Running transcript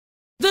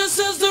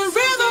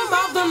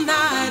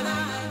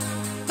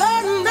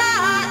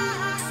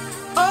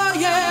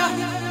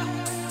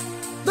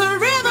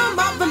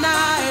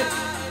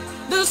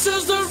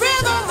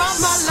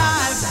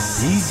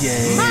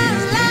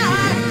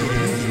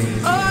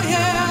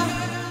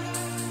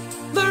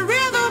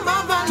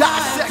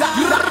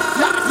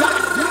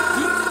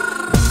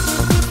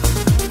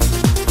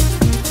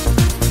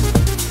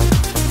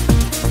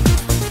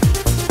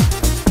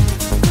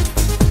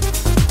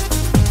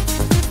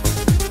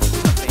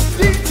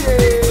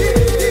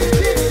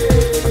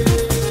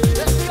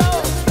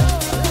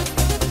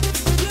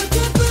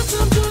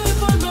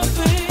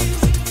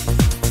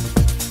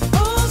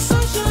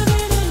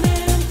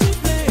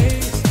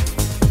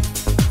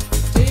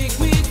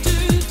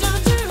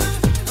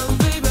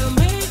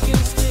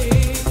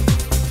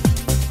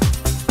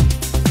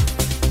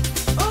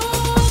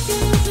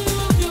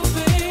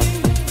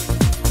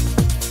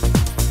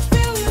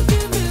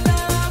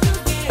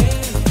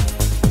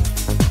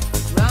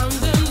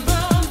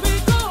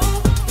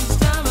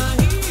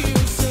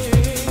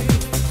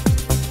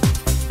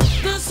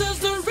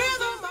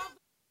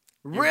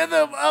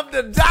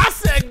The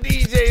Dissect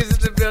DJs in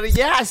the building.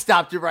 Yeah, I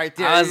stopped you right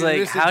there. I was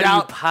like, how do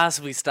you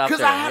possibly stop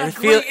there? I had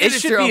it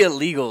should be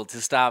illegal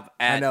to stop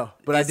at. I know,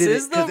 but I did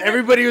it because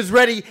everybody was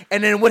ready.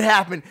 And then what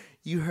happened?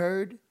 You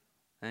heard?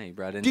 Hey, you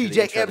brought in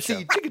DJ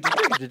MC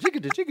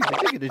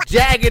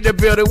Jag in the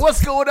building.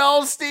 What's going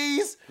on,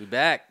 Steez? We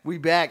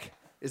back.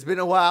 It's been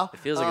a while. It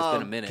feels like it's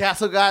been a minute.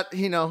 Castle got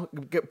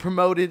get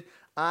promoted.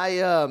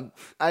 I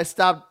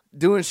stopped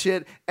doing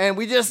shit, and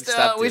we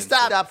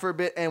stopped for a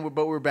bit,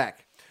 but we're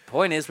back.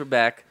 Point is, we're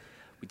back.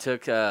 We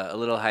took a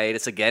little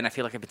hiatus again. I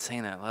feel like I've been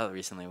saying that a lot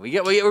recently.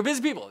 We're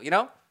busy people,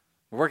 We're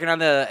working on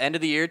the end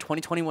of the year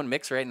 2021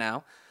 mix right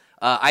now.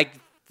 I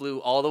flew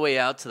all the way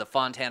out to the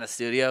Fontana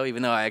studio,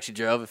 even though I actually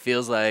drove. It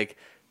feels like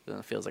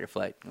a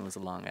flight. It was a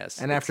long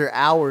ass. And after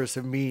hours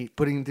of me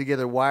putting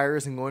together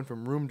wires and going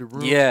from room to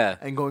room,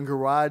 and going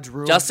garage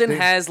room. Justin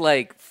has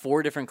like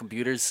 4 different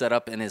computers set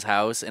up in his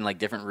house in like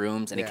different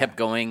rooms, and he kept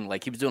going.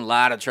 Like he was doing a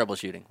lot of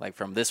troubleshooting, like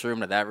from this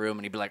room to that room,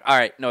 and he'd be like, "All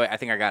right, no, wait, I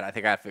think I got it. I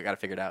think I got it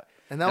figured out."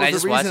 And that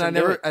was the reason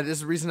this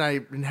is the reason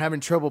I've been having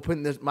trouble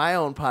putting my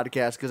own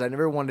podcast because I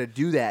never wanted to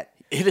do that.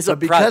 It is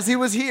because he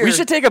was here. We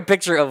should take a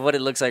picture of what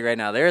it looks like right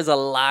now. There's a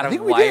lot of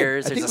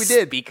wires. There's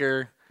a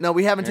speaker. No,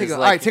 we haven't taken.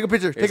 All right, take a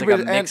picture. Take a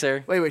picture. A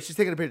mixer. Wait, she's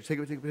taking a picture. Take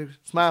a picture.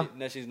 Smile.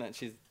 No, she's not.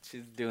 She's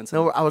doing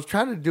something. No, I was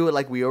trying to do it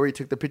like we already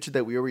took the picture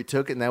that we already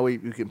took, and that way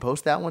you can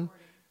post that one.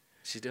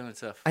 She's doing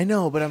stuff. I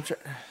know, but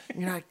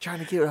you're not trying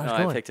to get what I was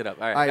doing. I picked it up.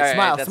 All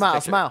right,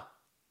 smile.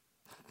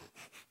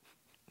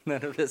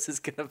 None of this is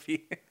gonna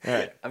be. All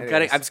right,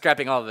 I'm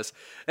scrapping all of this.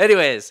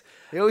 Anyways,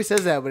 he always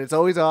says that, but it's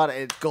always on.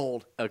 It's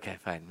gold. Okay,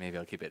 fine. Maybe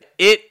I'll keep it.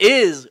 It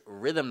is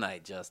Rhythm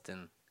Night,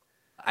 Justin.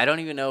 I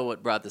don't even know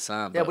what brought this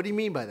on. Yeah, what do you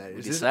mean by that?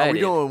 Are we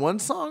doing one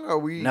song? Or are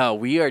we? No,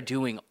 we are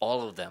doing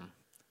all of them.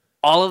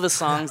 All of the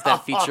songs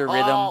that feature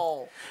rhythm.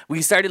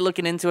 We started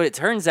looking into it. It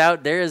turns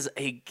out there is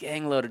a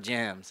gangload of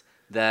jams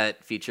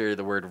that feature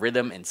the word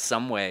rhythm in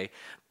some way,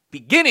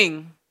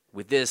 beginning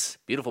with this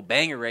beautiful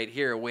banger right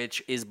here,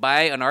 which is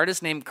by an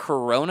artist named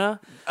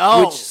Corona.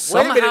 Oh, which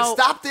somehow, wait a minute,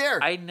 stop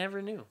there. I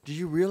never knew. Do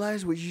you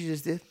realize what you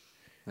just did?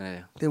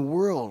 Yeah. The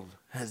world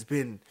has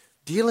been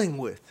dealing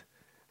with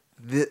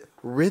the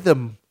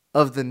rhythm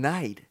of the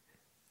night.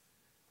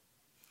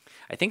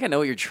 I think I know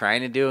what you're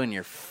trying to do, and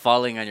you're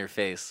falling on your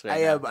face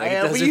right now. I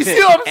am. But you see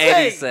what I'm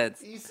saying?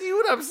 Sense. You see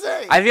what I'm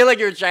saying? I feel like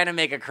you were trying to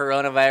make a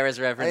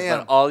coronavirus reference,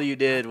 but all you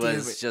did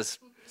was just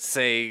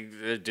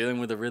say dealing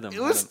with the rhythm.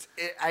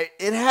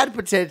 It had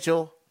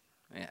potential.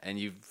 Yeah, and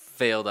you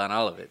failed on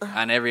all of it,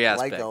 on every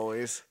aspect. Like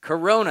always.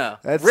 Corona,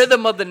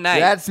 Rhythm of the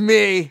Night. That's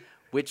me.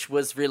 Which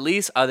was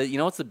released. You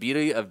know what's the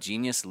beauty of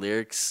Genius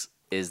Lyrics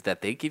is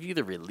that they give you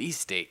the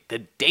release date. The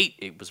date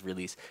it was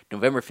released,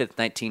 November 5th,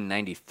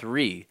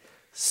 1993.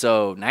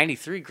 So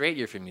 93, great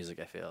year for music,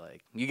 I feel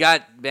like. You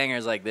got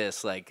bangers like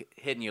this, like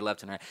hitting you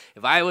left and right.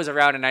 If I was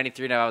around in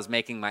 93 and I was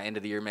making my end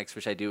of the year mix,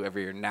 which I do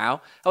every year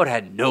now, I would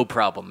have had no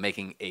problem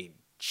making a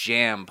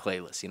jam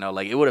playlist.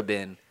 Like it would have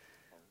been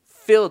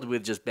filled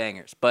with just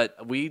bangers.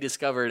 But we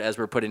discovered as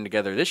we're putting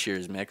together this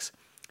year's mix,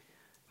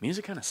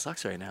 music kind of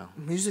sucks right now.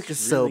 Music is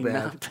so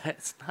bad.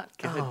 It's not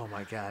good. Oh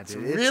my God,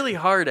 dude. It's really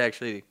hard,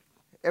 actually.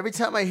 Every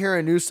time I hear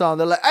a new song,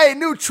 they're like, hey,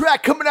 new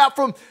track coming out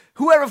from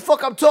whoever the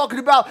fuck I'm talking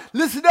about.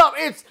 Listen up,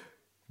 it's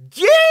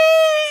yeah!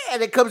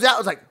 And it comes out,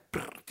 it's like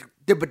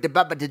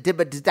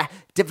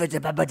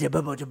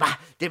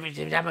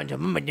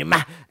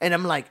and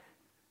I'm like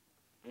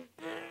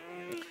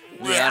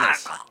be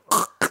honest.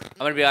 I'm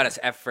gonna be honest.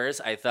 At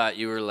first I thought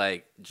you were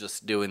like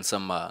just doing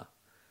some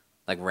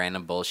like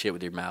random bullshit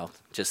with your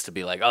mouth just to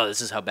be like, oh, this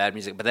is how bad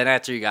music. But then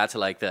after you got to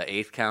like the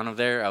 8th count of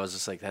there, I was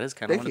just like, that is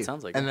kind of what it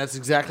sounds like. And that's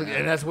exactly,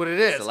 and that's what it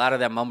is. There's a lot of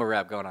that mumble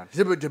rap going on.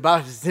 So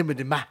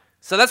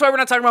that's why we're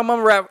not talking about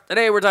mumble rap.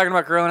 Today we're talking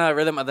about Corona,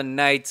 Rhythm of the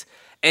Night.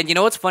 And you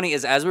know what's funny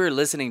is as we were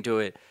listening to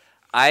it,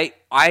 I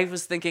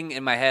was thinking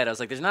in my head, I was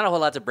like, there's not a whole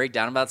lot to break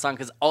down about the song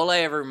because all I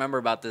ever remember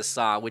about this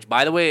song, which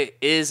by the way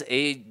is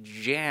a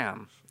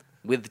jam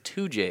with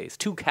 2 J's,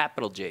 2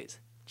 capital J's.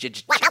 Jam.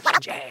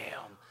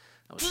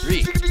 That was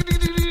 3.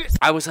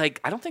 I was like,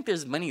 I don't think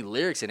there's many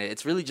lyrics in it.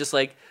 It's really just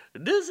like,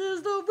 this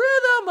is the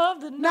rhythm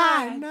of the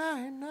night.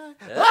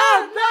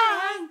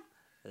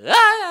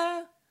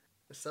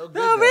 It's so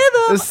good.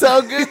 It's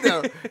so good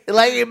though.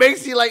 Like it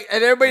makes you like,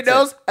 and everybody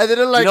knows, and then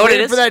they're like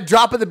waiting for that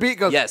drop of the beat.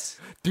 Goes yes.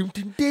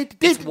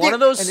 It's one of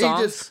those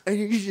songs. And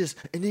he just.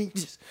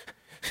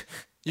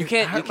 You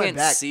can't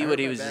see what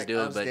he was just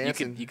doing, but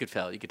you could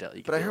tell.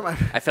 But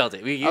I felt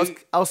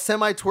it. I was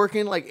semi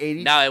twerking like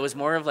 80s. No, it was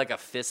more of like a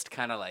fist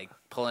kind of like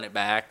pulling it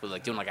back with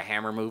like doing like a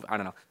hammer move. I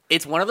don't know.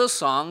 It's one of those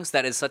songs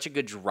that is such a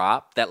good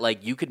drop that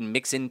like you could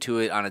mix into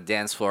it on a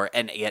dance floor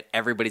and get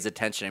everybody's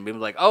attention and be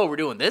like, oh, we're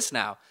doing this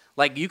now.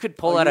 Like you could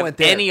pull out of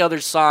any other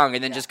song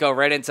and then just go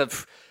right into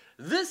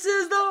this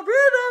is the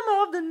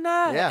rhythm of the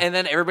night. Yeah. And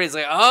then everybody's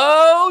like,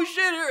 oh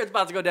shit, here it's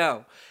about to go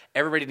down.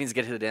 Everybody needs to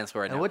get to the dance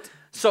floor right now.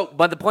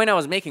 But the point I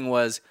was making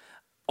was,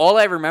 all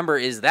I remember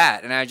is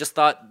that, and I just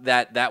thought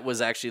that was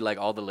actually like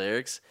all the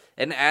lyrics.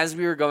 And as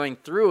we were going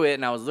through it,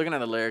 and I was looking at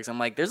the lyrics, I'm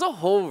like, there's a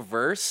whole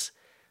verse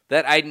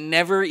that I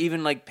never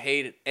even like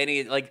paid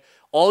any like.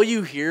 All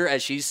you hear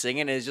as she's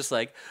singing is just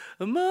like,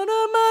 and I've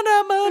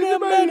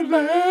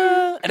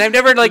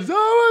never like,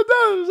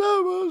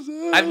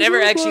 I've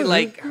never actually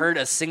like heard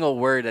a single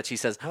word that she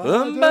says. I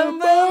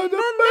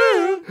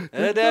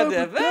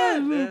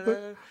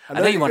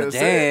know you want to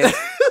dance.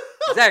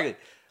 Exactly.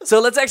 So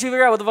let's actually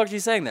figure out what the fuck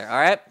she's saying there.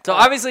 All right. So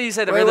obviously you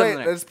said the rhythm.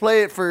 Wait, let's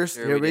play it first.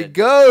 Here we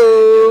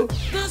go.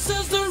 This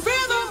is the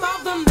rhythm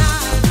of the night.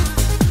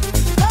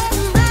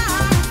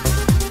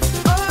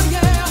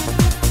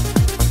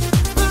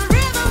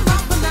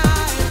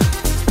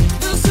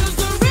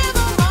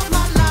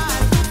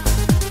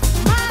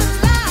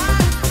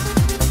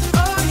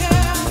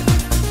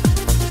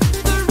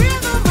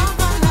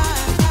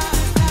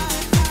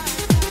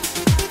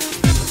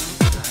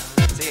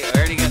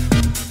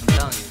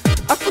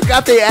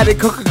 Forgot they added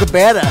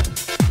Coca-Cabana.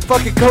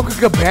 Fucking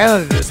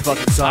Coca-Cabana to this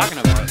fucking song. Talking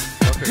about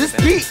This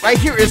beat right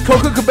here is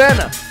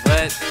Coca-Cabana.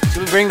 But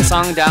should we bring the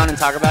song down and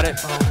talk about it?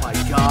 Oh my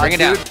god, Bring it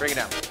down. dude. Bring it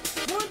down.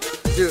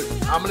 Dude,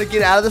 I'm gonna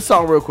get out of the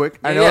song real quick.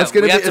 I know Yeah, it's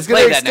gonna we be. have to It's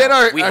gonna play that extend now.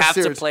 our. We our have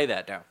to series. play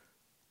that now.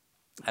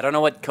 I don't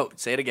know what.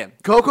 Say it again.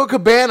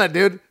 Coca-Cabana,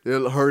 dude.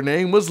 Her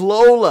name was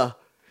Lola.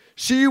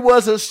 She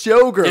was a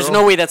showgirl. There's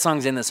no way that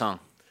song's in the song.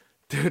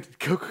 Dude,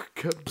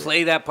 Coca-Cabana.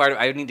 Play that part.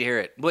 I need to hear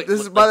it. This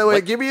is, by the way,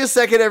 give me a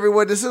second,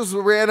 everyone. This is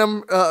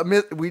random.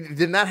 We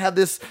did not have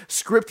this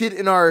scripted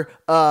in our.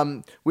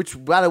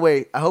 Which, by the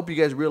way, I hope you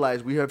guys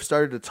realize we have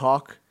started to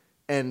talk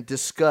and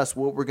discuss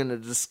what we're going to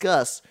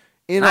discuss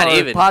in Not our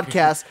even.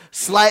 podcast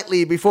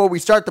slightly before we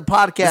start the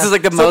podcast. This is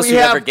like the most we've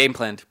ever game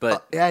planned.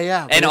 But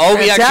yeah. And It's all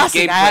we actually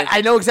fantastic. game planned.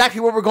 I know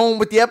exactly where we're going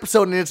with the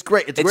episode, and it's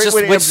great. It's a It's great just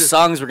way to which end this.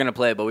 songs we're gonna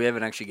play, but we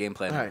haven't actually game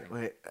planned. All right,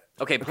 wait.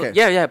 Okay. Okay.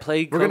 Yeah.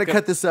 Play. We're gonna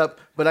cut this up,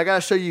 but I gotta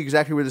show you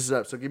exactly where this is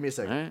up. So give me a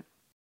second. All right.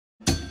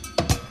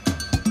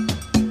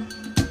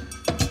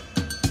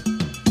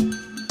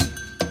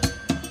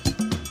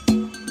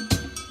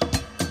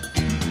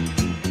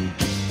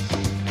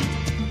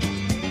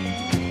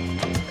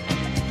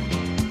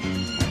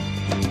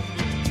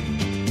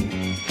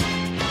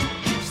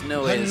 There's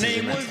no way Her this is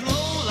in name that was song.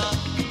 Lola.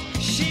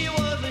 She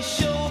was a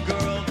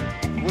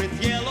showgirl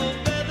with yellow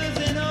feathers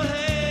in her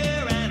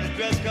hair and a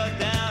dress cut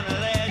down her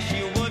there.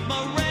 She would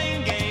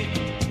merengue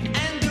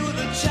and do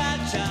the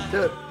cha-cha.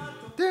 Dude.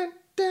 Dun,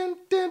 dun,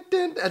 dun,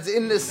 dun. That's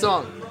in this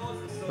song.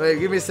 Wait,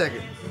 give me a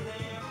second.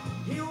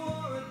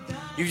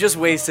 You just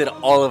wasted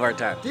all of our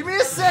time. Give me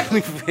a second.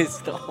 We've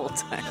wasted the whole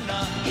time.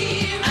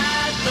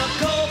 At the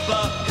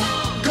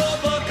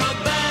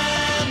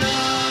Copacabana,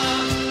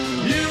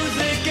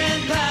 music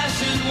and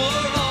passion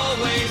were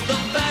always the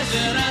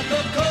fashion at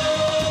the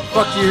Copa.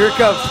 Fuck you. Here it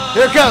comes.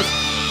 Here it comes.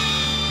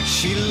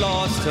 She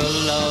lost her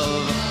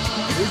love.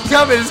 It's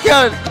coming. It's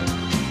coming.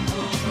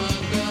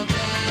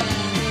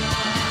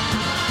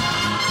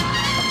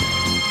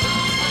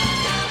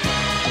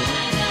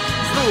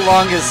 It's the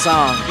longest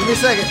song Give me a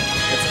second.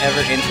 that's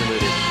ever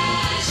interluded.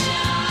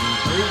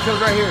 Here it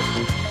comes right here.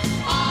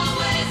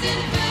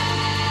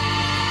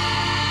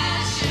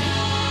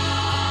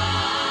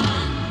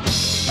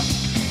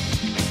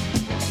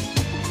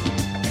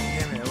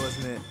 Damn it, that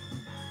wasn't it.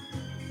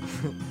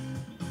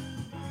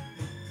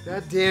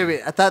 God damn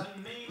it. I thought,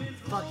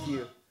 fuck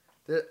you.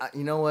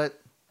 You know what?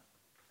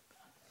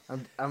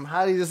 I'm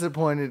highly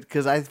disappointed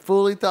because I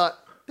fully thought.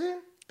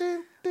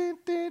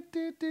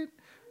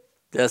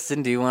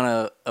 Dustin, do you want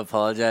to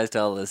apologize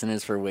to all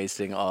listeners for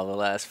wasting all the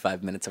last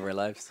 5 minutes of our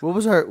lives? What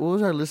was our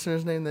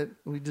listener's name that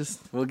we just?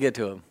 We'll get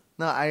to him.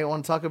 No, I don't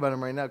want to talk about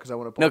him right now because I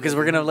want to. No, because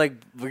we're gonna I do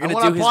want to his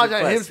apologize to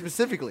him request.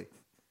 specifically.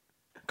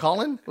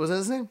 Colin, was that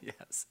his name?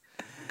 Yes,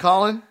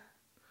 Colin,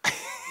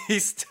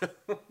 he's still.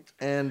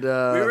 and We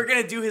were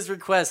gonna do his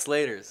request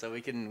later, so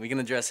we can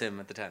address him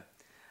at the time.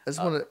 I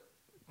just want to.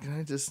 Can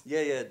I just?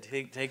 Yeah.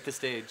 Take the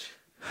stage.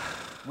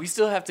 We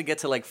still have to get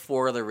to like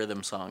 4 other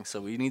rhythm songs,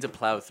 so we need to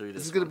plow through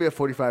this. This is gonna be a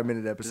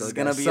 45-minute episode. This is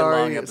gonna guys. be a Sorry,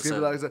 long it's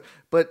gonna be episode.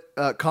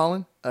 But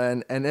Colin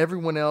and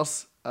everyone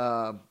else,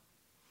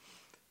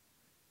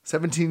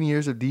 17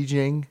 years of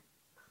DJing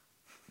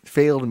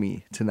failed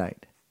me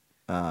tonight.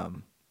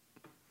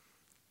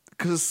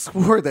 Because I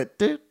swore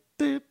that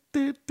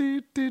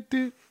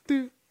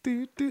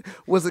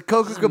was a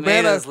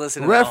Coca-Cabana us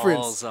listen to the whole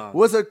reference. song.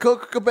 Was a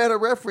Coca-Cabana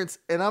reference,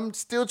 and I'm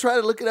still trying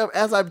to look it up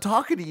as I'm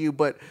talking to you.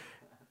 But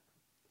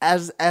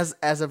as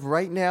of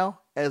right now,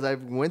 as I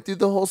went through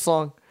the whole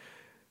song,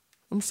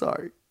 I'm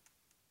sorry.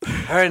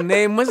 Her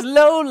name was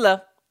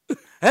Lola. We're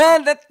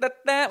not.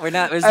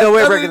 There's Has no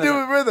way nothing we're to gonna do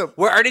with rhythm.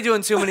 We're already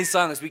doing too many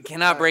songs. We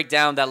cannot break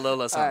down that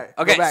Lola song. All right,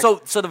 go Okay, back.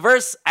 so the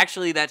verse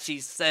actually that she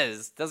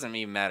says doesn't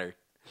even matter.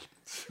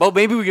 Well,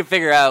 maybe we can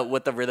figure out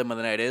what the rhythm of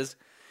the night is.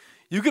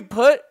 You could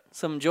put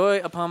some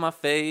joy upon my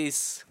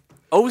face.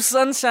 Oh,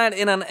 sunshine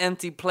in an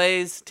empty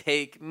place.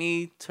 Take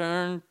me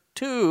turn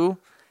 2.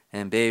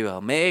 And baby,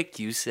 I'll make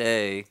you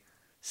say,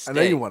 stay. I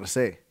know you want to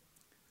say.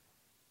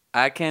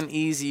 I can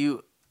ease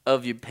you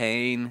of your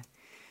pain.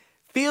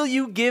 Feel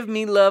you give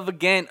me love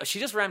again. Oh, she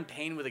just rhymed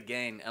pain with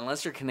again.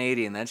 Unless you're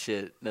Canadian, that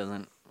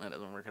doesn't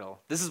work at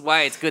all. This is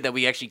why it's good that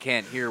we actually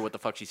can't hear what the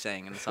fuck she's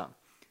saying in the song.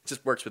 It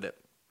just works with it.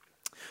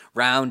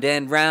 Round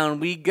and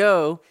round we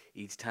go.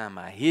 Each time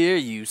I hear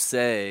you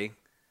say,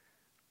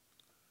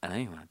 I know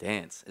you want to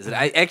dance. Is it?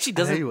 I actually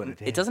I know you doesn't. wanna It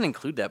dance. doesn't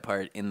include that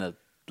part in the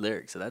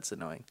lyrics, so that's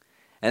annoying.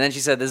 And then she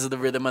said, "This is the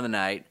rhythm of the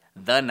night.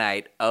 The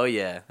night. Oh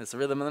yeah, it's the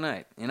rhythm of the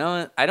night." You know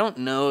what? I don't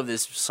know if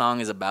this song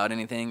is about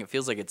anything. It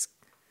feels like it's.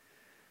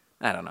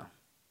 I don't know.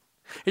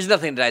 There's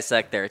nothing to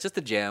dissect there. It's just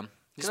a jam.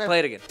 Just Can I- play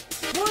it again.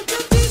 Want to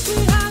teach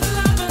me how to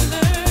love and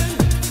learn.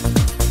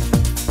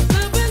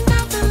 There'll be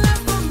nothing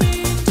left for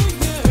me to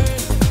yearn.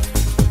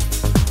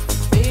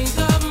 Think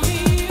of me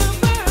a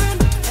burn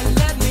and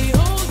let me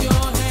hold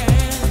your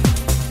hand.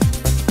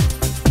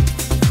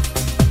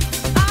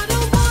 I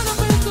don't wanna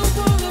waste a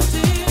world of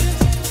tears.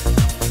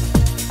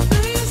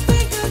 Please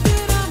think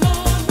again, I'm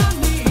on my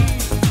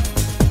knees.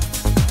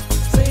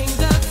 Sing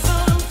that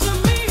song to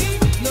me,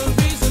 no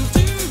reason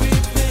to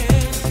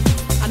repent.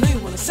 I know you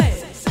wanna say it.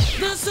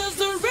 This is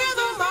the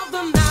rhythm of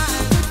the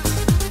night.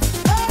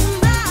 Oh,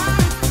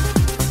 night.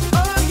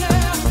 Oh,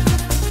 yeah.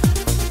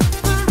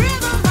 The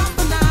rhythm of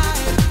the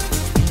night.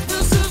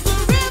 This is the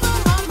rhythm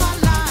of my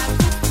life.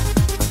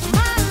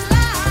 My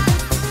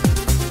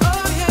life.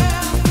 Oh,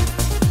 yeah.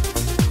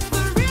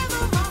 The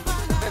rhythm of my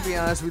life. I'll be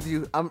honest with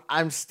you.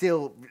 I'm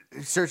still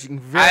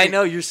searching I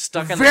know you're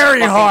stuck on very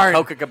the hard.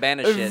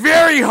 Coca-Cabana shit.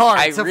 Very hard.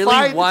 I to really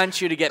find-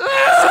 want you to get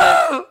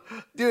past it.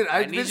 Dude,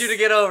 I need you to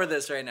get over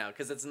this right now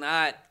because it's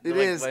not. It like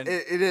is. when-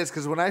 It is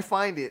because when I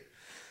find it,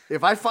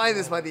 if I find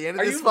this by the end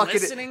of Are this you fucking,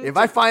 listening if to-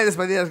 I find this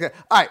by the end, of this,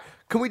 all right.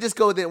 Can we just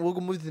go then? We'll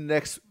move to the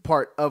next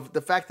part of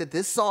the fact that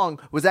this song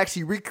was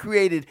actually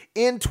recreated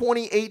in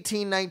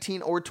 2018,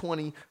 19, or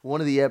 20. One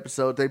of the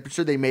episodes. I'm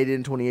sure they made it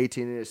in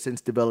 2018 and it's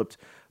since developed.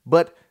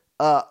 But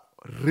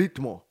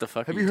Ritmo. The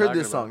fuck Have are you you heard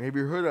talking this song? about? Have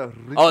you heard of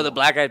Ritmo? Oh, the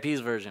Black Eyed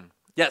Peas version.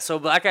 Yeah, so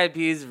Black Eyed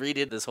Peas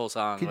redid this whole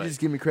song. Can you like, just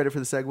give me credit for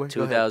the segue? Go ahead.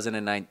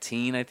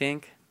 2019, I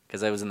think,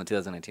 because I was in the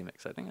 2019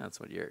 mix. I think that's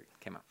what year it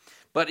came out.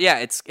 But yeah,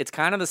 it's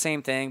kind of the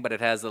same thing, but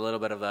it has a little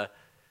bit of the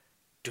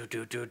do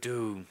do do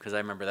do because I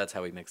remember that's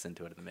how we mixed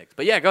into it in the mix.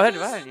 But yeah, go ahead.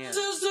 Fine, yeah. This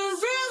is the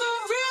rhythm,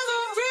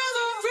 rhythm,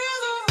 rhythm,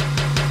 rhythm.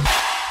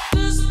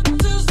 This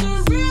is the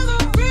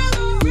rhythm,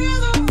 rhythm,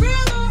 rhythm,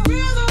 rhythm,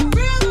 rhythm,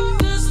 rhythm.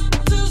 This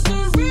is the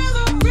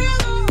rhythm,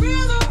 rhythm,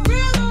 rhythm,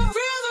 rhythm,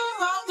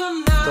 rhythm of the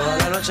night. Toda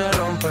la noche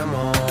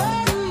rompemos,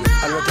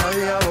 al otro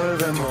día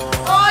volvemos.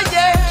 Oh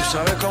yeah. Tú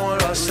sabes cómo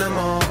lo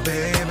hacemos,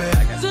 baby.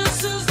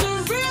 This is the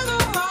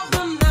rhythm of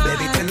the night.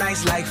 Baby,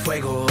 tonight's like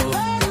fuego.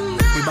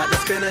 We bout to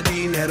spend a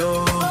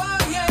dinero.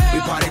 We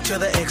party to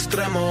the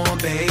extremo,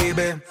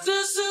 baby.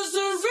 This is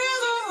the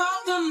rhythm of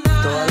the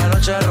night. Toda la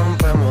noche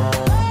rompemos,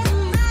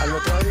 al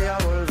otro día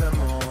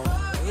volvemos.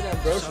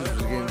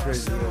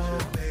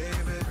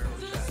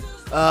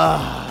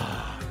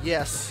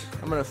 Yes.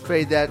 I'm gonna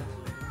fade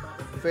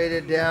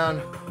it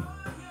down.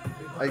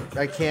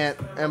 I can't.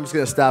 I'm just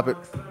gonna stop it.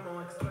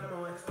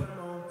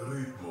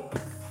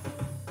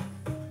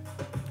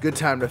 Good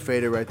time to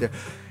fade it right there.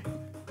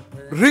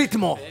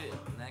 Ritmo.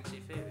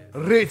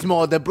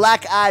 Ritmo. The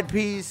Black Eyed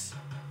Peas.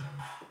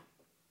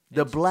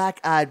 The Black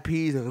Eyed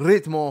Peas.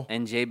 Ritmo.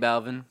 And J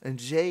Balvin. And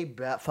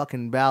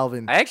fucking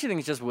Balvin. I actually think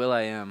it's just Will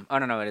I Am. Oh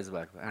no, it is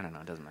Black. I don't know.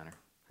 It doesn't matter.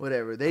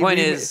 Whatever. They Point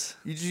remade- is-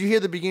 Did you hear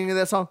the beginning of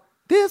that song?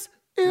 This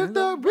is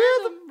the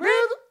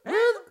rhythm.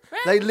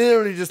 They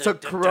literally just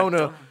took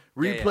Corona,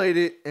 Yeah, yeah. replayed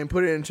it, and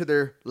put it into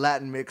their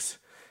Latin mix,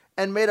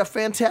 and made a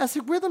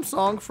fantastic rhythm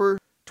song for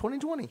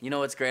 2020. You know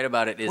what's great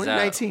about it is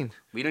 2019.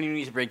 We don't even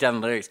need to break down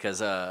the lyrics because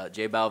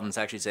J Balvin's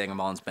actually saying them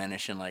all in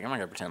Spanish and like I'm not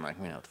gonna pretend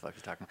like we know what the fuck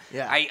he's talking about.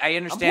 Yeah, I I'm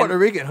understand. Puerto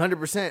Rican,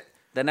 100%.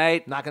 The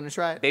night, Not gonna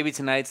try it. baby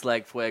tonight's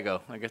like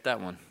fuego. I get that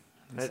one.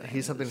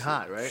 He's something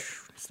hot, right?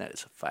 Tonight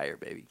is a fire,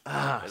 baby.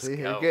 Ah, Let's see,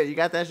 go. you're good. You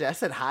got that shit. I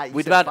said hot. You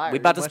We said about fire. we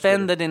about to Much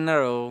spend better. the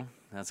dinero.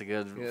 That's a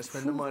good. You're gonna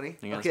spend the money.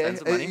 You're gonna Okay. spend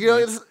some money. You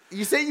know,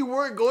 you say you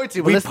weren't going to.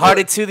 But We let's do partied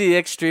it. to the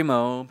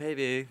extremo,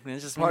 baby. It just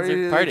means Party to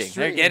they're the partying. They're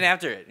extreme. getting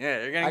after it. Yeah,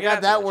 they're gonna I get got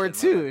after that it, word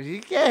shit, too. You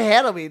can't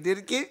handle me,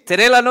 dude.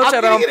 Today la noche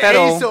I'm getting an A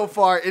rompero. so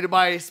far in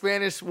my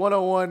Spanish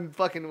 101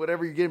 fucking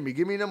whatever you give me.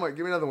 Give me no more.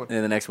 Give me another one.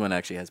 And the next one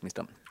actually has me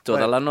stumped.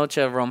 Toda What? la noche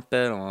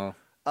rompero.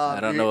 I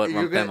don't know what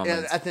you're rompero gonna,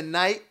 means. at the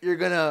night you're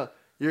gonna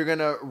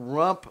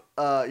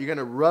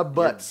rub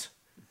butts.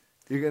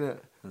 You're gonna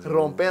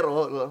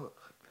romper.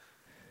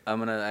 I'm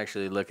gonna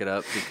actually look it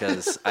up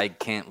because I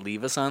can't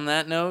leave us on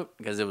that note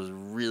because it was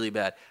really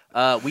bad.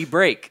 We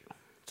break.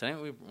 Tonight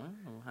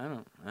I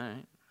don't. All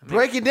right.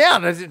 Break it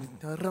down.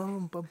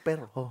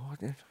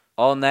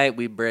 All night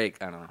we break.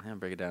 I don't know. Yeah,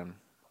 break it down.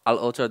 Al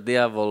otro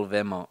día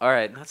volvemos. All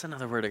right, that's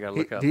another word I gotta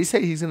look up. Did he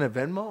say he's gonna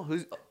Venmo?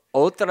 Who's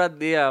Otro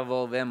día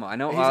volvemos. I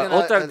know He's gonna,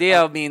 otro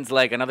día means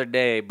like another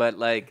day, but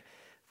like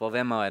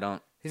volvemos, I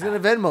don't. he's gonna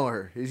Venmo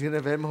her? He's gonna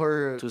Venmo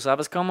her. Tú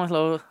sabes cómo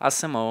lo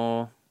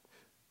hacemos,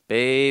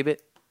 baby.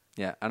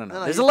 Yeah, I don't know.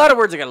 No, There's you- a lot of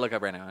words I gotta look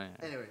up right now.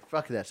 Anyway,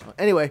 fuck that song.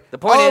 Anyway, The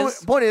point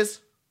is- point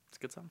is It's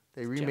a good song.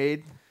 they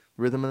remade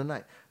Rhythm of the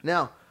Night.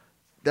 Now,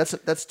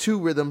 that's two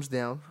rhythms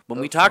down. When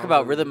of we talk song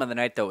about that- Rhythm of the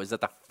Night, though, is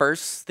that the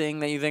first thing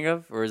that you think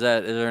of, or is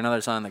there another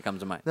song that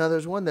comes to mind? Now,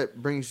 there's one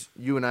that brings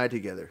you and I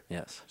together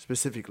Yes,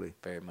 specifically.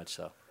 very much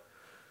so.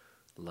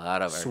 A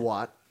lot of our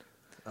SWAT.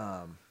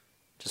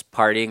 just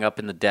partying up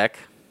in the deck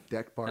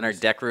Deck in our parties.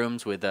 deck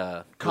rooms with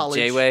College.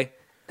 J-Way.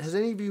 Has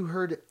any of you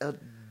heard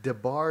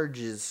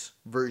DeBarge's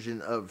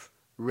version of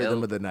Rhythm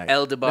El- of the Night?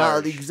 El Now,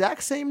 DeBarge. the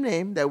exact same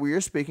name that we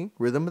are speaking,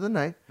 Rhythm of the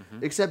Night,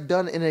 except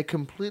done in a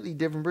completely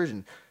different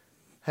version.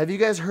 Have you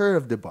guys heard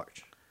of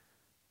DeBarge?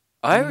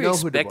 I You was know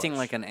who expecting DeBarge.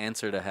 like an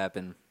answer to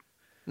happen.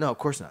 No, of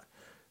course not.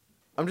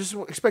 I'm just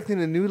expecting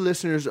the new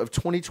listeners of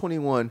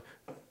 2021.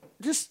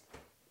 Just,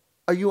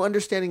 are you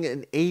understanding an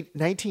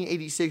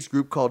 1986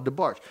 group called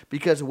DeBarge?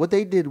 Because what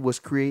they did was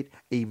create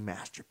a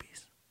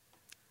masterpiece.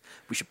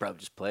 We should probably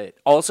just play it.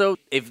 Also,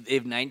 if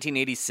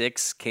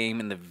 1986 came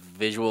in the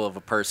visual of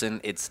a person,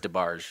 it's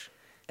DeBarge.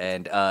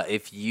 And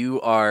if you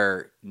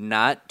are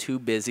not too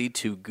busy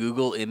to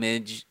Google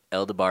image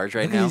El DeBarge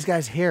right Look at now, these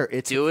guys' hair.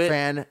 It's Do it.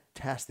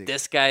 fantastic.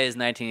 this guy is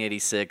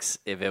 1986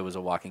 if it was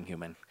a walking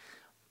human.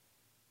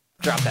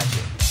 Drop that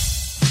shit.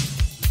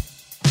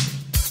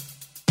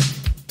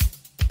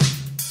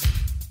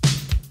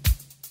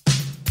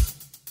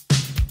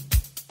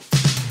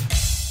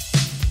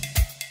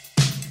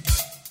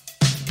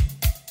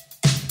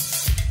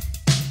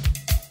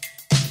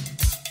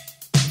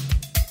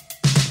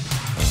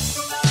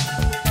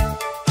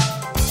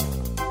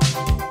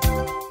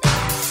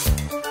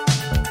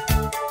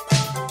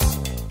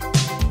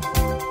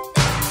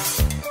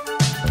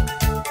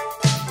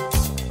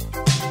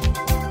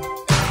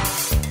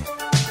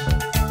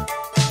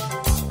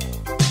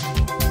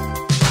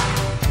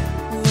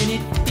 When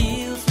it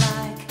feels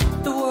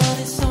like the world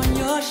is on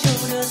your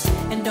shoulders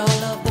and all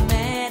of the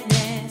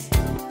madness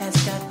has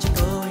got you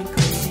going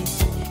crazy,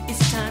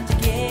 it's time to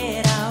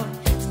get out,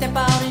 step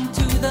out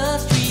into the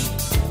street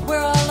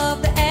where all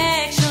of the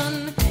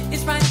action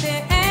is right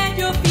there at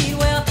your feet.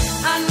 Well,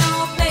 I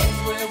know a place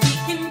where we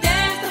can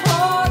dance the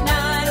whole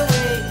night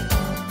away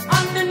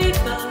underneath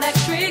the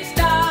electric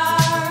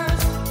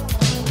stars.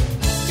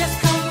 Just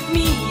come with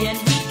me and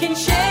we can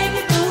shake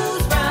it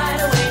loose right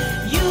away.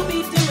 You'll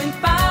be doing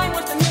fine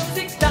once the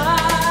music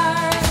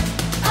starts.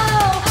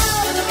 Oh,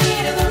 to the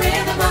beat of the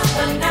rhythm of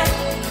the night.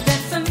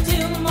 Dance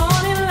until the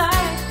morning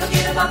light.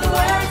 Forget about the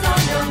words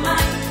on your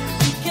mind.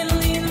 You can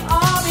leave them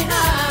all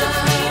behind. To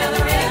the beat of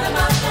the rhythm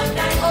of the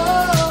night. Oh,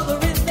 the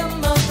rhythm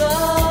of the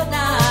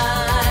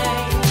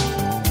night.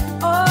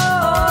 Oh,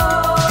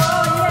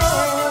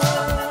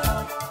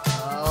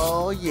 yeah.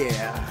 Oh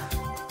yeah!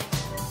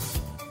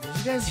 Did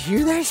you guys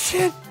hear that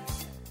shit?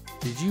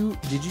 Did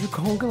you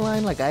conga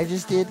line like I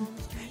just did?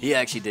 He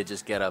actually did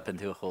just get up and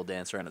do a whole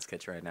dance around his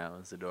kitchen right now.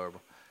 It's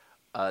adorable.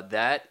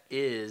 That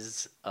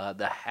is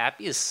the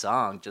happiest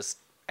song. Just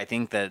I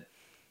think that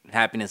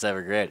happiness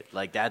ever created.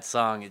 Like that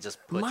song, it just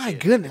puts My you.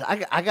 goodness,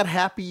 I got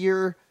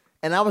happier,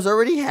 and I was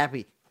already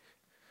happy.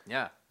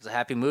 Yeah, there's a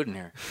happy mood in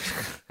here,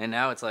 and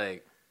now it's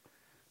like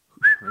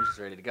we're just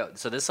ready to go.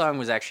 So this song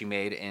was actually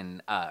made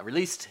in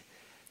released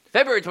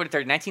February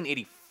 23rd,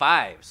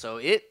 1985. So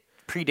it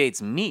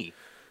predates me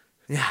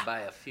Yeah, by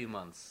a few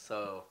months.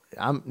 So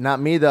I'm not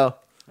me though.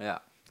 yeah,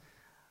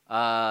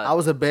 I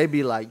was a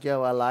baby, like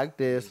yo, I like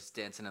this. just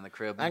dancing in the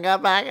crib. I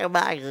got back.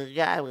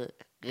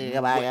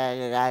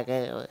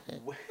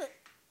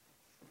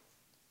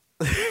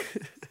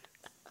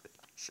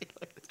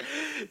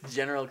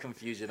 General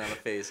confusion on the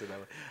face of that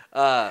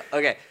one.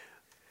 Okay.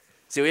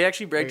 So we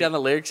actually break down the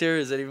lyrics here?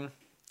 Is that even?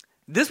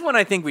 This one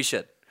I think we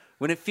should.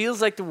 When it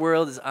feels like the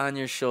world is on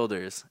your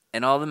shoulders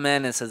and all the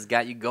madness has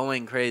got you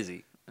going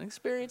crazy. An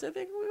experience I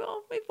think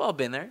we've all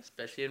been there,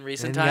 especially in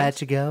recent times.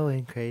 Got you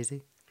going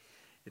crazy.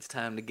 It's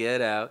time to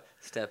get out,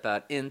 step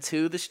out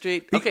into the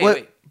street. Be, Okay, what-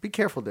 wait. Be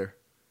careful there.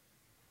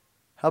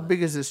 How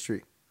big is this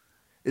street?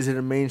 Is it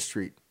a main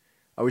street?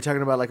 Are we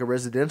talking about like a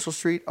residential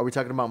street? Are we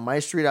talking about my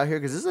street out here?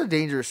 Because this is a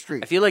dangerous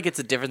street. I feel like it's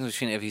a difference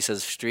between if he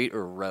says street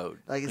or road.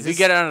 Like, is if you this-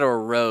 get onto a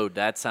road,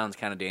 that sounds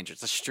kind of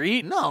dangerous. A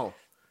street? No.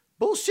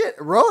 Bullshit.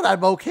 Road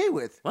I'm okay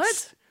with.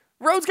 What?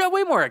 Road's got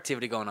way more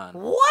activity going on.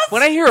 What?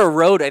 When I hear a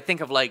road, I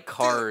think of like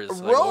cars. A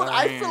like, road?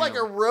 I feel like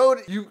a road,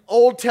 you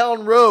Old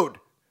Town Road,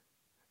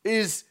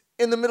 is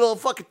in the middle of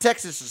fucking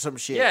Texas or some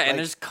shit. Yeah, Like, and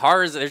there's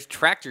cars, there's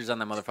tractors on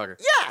that motherfucker.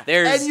 Yeah.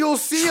 There's and you'll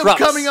see trucks.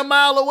 them coming a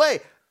mile away.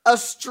 A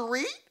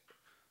street?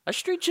 A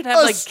street should have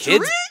A like kids.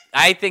 street?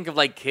 I think of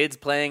like kids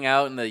playing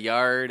out in the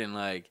yard and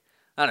like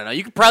I don't know.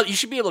 You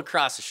should be able to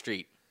cross the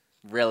street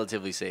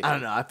relatively safely. I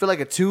don't know. I feel like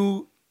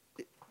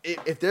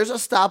if there's a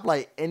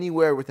stoplight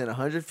anywhere within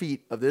 100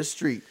 feet of this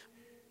street,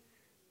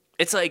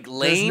 It's like there's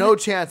lane. no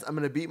chance I'm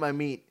going to beat my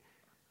meat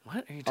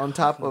What are you on talking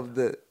top about? of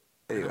the...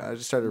 Anyway, I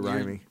just started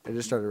rhyming.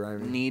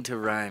 Need to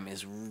rhyme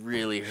is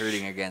really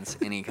hurting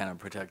against any kind of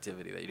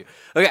productivity that you do.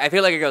 Okay, I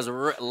feel like it goes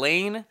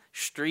lane,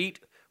 street,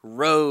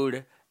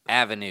 road,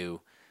 avenue,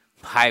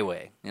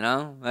 highway. You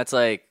know, that's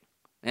like,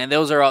 and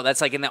those are all.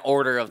 That's like in the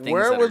order of things.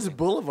 Where that was are,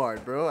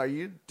 Boulevard, bro? Are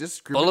you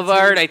discriminating?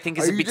 Boulevard, I think,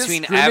 is Are you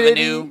between discriminating?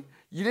 Avenue.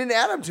 You didn't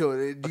add them to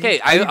it. Okay,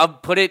 Are you- I'll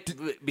put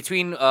it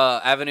between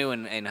avenue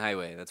and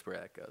highway. That's where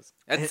that goes.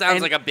 That sounds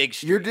and like a big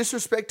street. Your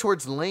disrespect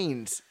towards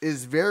lanes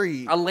is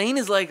very... A lane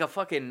is like a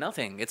fucking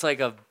nothing. It's like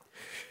a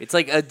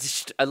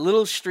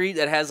little street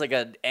that has like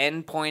an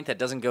end point that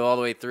doesn't go all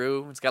the way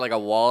through. It's got like a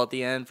wall at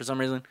the end for some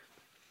reason.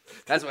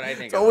 That's what I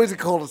think. It's always a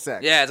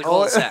cul-de-sac. Yeah, it's a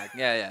cul-de-sac.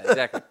 Yeah,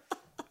 exactly.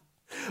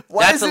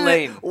 That's a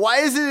lane. Why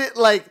isn't it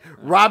like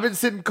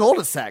Robinson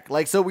cul-de-sac?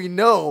 Like, so we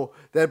know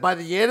that by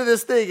the end of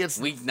this thing,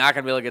 We're not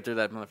gonna be able to get through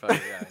that motherfucker.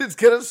 Yeah. it's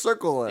gonna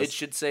circle us. It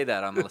should say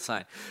that on the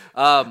sign.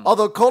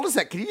 Although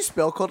cul-de-sac, can you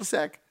spell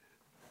cul-de-sac?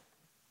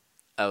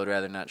 I would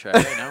rather not try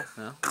right now.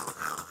 No.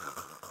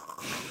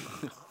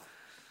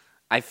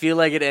 I feel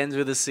like it ends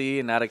with a C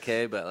and not a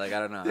K, but like I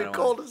don't know. I The don't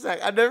cul-de-sac.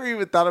 I never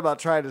even thought about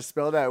trying to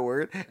spell that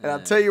word, and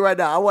I'll tell you right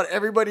now. I want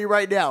everybody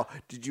right now.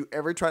 Did you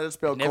ever try to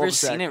spell I've never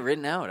cul-de-sac? seen it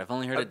written out. I've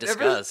only heard it I've never-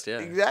 discussed. Yeah,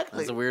 exactly.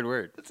 That's a weird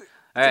word. It's All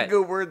a right,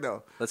 good word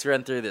though. let's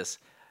run through this.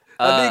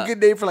 That'd be a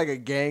good name for like a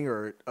gang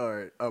or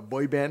a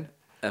boy band.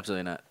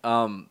 Absolutely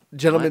not.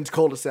 Gentleman's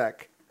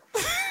cul-de-sac.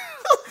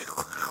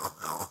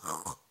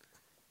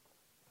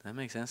 That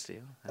makes sense to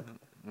you.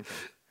 Okay.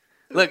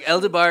 Look,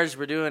 El DeBarge,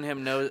 we're doing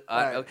him no.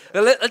 Right.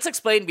 Let's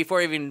explain before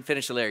we even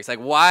finish the lyrics. Like,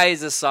 why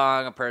is this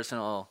song a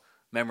personal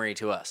memory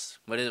to us?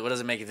 What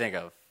does it make you think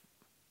of?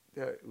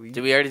 Did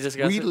we already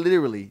discuss We it?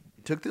 literally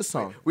took this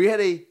song. We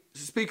had a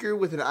speaker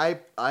with an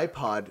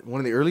iPod, one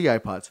of the early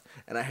iPods,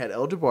 and I had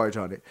El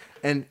DeBarge on it.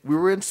 And we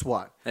were in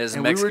SWAT. It was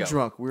and Mexico. we were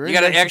drunk. We were You in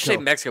gotta Mexico. actually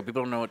say Mexico.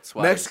 People don't know what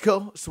SWAT is.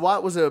 Mexico.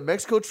 SWAT was a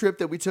Mexico trip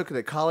that we took at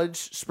a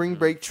college spring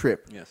break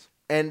trip. Yes.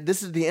 And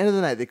this is the end of the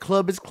night. The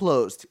club is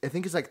closed. I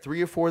think it's like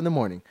 3 or 4 in the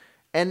morning.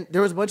 And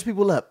there was a bunch of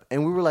people up.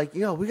 And we were like,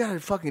 yo, we got to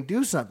fucking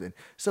do something.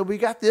 So we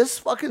got this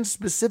fucking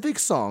specific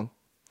song.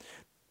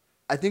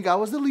 I think I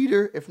was the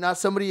leader, if not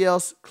somebody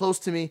else close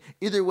to me.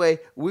 Either way,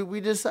 what we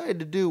decided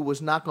to do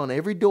was knock on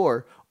every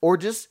door, or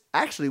just,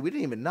 actually, we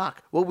didn't even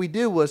knock. What we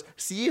did was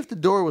see if the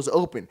door was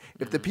open.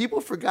 If the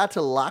people forgot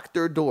to lock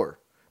their door,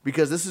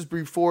 because this is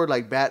before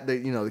like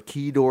the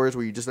key doors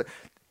where you just,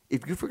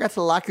 if you forgot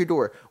to lock your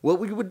door, what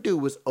we would do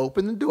was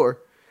open the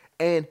door,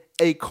 and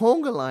a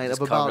conga line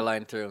Just of conga about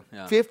line through.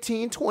 Yeah.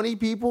 15, 20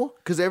 people,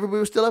 because everybody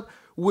was still up,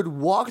 would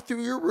walk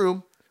through your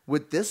room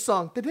with this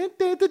song.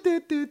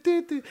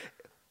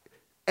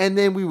 And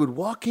then we would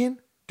walk in,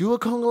 do a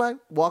conga line,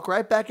 walk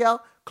right back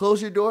out,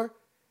 close your door.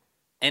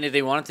 And if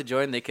they wanted to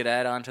join, they could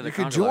add on to the You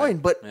could conga join, line.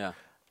 but yeah.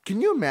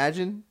 can you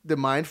imagine the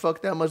mind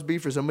fuck that must be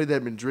for somebody that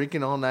had been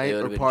drinking all night It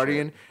or would've been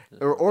partying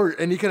or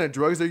any kind of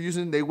drugs they're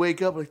using? They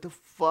wake up like, the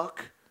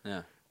fuck?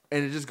 Yeah.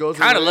 And it just goes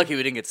Kind of away. lucky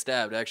we didn't get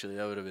stabbed, actually.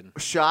 That would have been.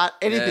 Shot,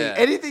 anything,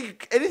 Yeah.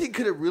 anything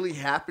could have really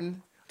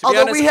happened. To be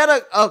Although we honest-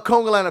 had a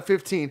conga line of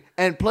 15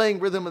 and playing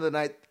Rhythm of the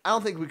Night, I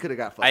don't think we could have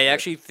got fucked. I up.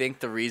 actually think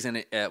the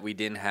reason we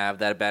didn't have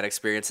that bad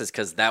experience is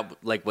because that,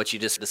 like what you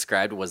just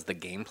described, was the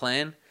game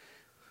plan,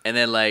 and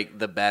then like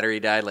the battery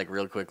died like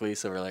real quickly,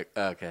 so we're like,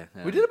 oh, okay,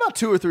 We did about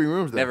 2 or 3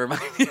 rooms though. never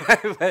mind. We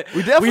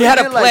definitely we had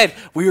a did, plan. like-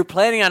 We were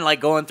planning on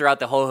like going throughout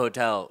the whole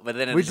hotel, but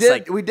then it We just did.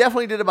 like We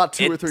definitely did about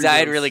 2 or it 3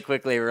 died rooms. really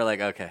quickly. We were like,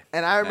 okay.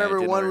 And I remember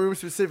didn't one work. room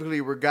specifically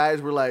where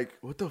guys were like,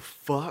 "What the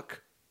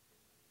fuck?"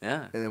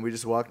 Yeah. And then we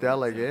just walked out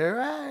like, "Yeah,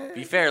 right."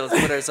 Be fair, let's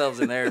put ourselves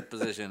in their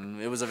position.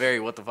 It was a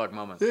very what the fuck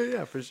moment.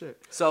 Yeah, for sure.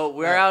 So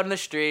we're out in the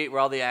street where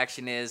all the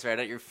action is, right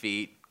at your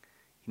feet.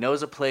 He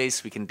knows a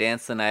place we can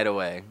dance the night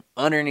away,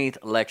 underneath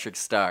electric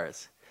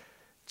stars.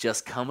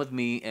 Just come with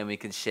me and we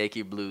can shake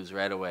your blues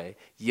right away.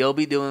 You'll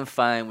be doing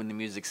fine when the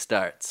music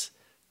starts.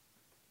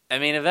 I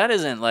mean, if that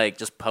isn't like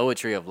just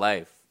poetry of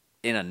life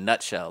in a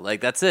nutshell, like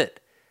that's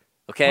it.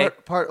 Okay?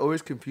 Part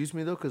always confused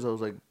me though, because I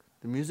was like,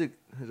 the music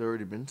has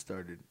already been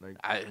started. Like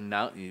We you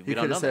don't could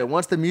know have said, that.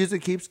 once the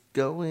music keeps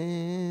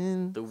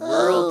going, The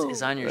world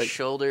is on your like,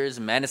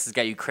 shoulders. Madness has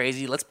got you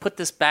crazy. Let's put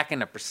this back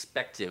into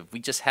perspective. We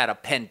just had a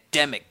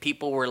pandemic.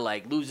 People were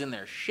like losing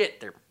their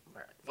shit. They're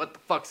like, what the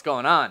fuck's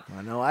going on?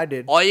 I know I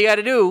did. All you got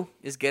to do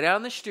is get out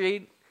on the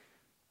street.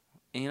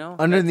 You know,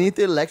 Underneath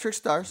the electric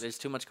stars. there's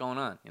too much going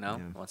on. You know,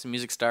 once the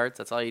music starts,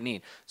 that's all you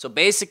need. So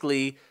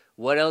basically,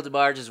 what El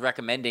DeBarge is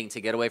recommending to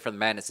get away from the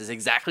madness is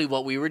exactly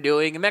what we were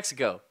doing in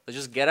Mexico. Let's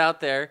just get out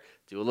there,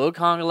 do a little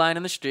conga line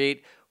in the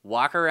street,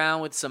 walk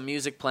around with some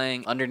music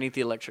playing underneath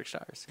the electric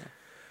stars. Yeah.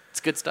 It's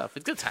good stuff.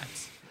 It's good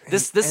times.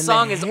 This And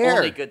song the is hair.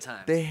 only good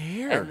times. The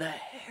hair. And the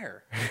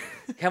hair.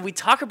 Can we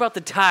talk about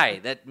the tie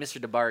that Mr.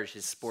 DeBarge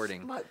is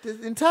sporting? The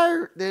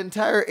entire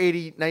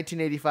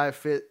 1985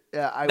 fit.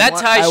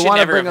 Tie should wanna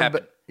never bring have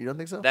them happened. You don't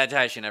think so? That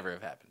tie should never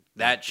have happened.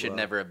 That should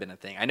never have been a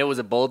thing. I know it was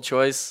a bold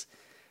choice,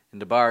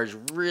 and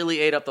DeBarge really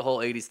ate up the whole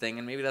 80s thing,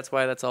 and maybe that's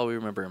why that's all we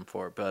remember him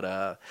for.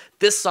 But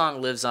this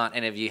song lives on,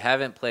 and if you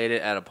haven't played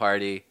it at a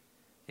party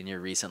in your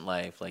recent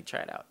life, like, try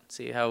it out.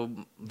 See how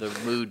the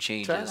mood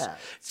changes. it out.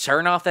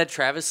 Turn off that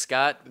Travis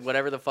Scott,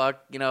 whatever the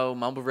fuck,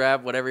 mumble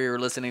rap, whatever you were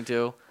listening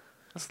to.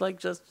 Let's,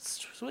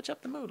 just switch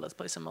up the mood. Let's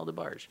play some El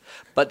DeBarge.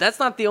 But that's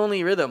not the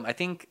only rhythm. I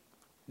think,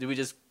 do we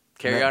just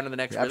carry No, on to the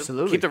next rhythm?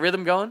 absolutely. Keep the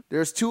rhythm going?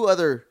 There's 2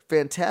 other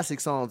fantastic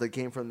songs that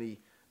came from the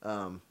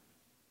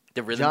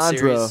The rhythm genre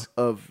series?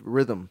 of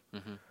rhythm,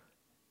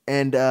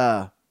 and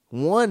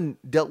one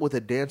dealt with a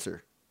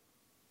dancer.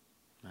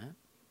 What?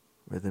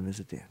 Rhythm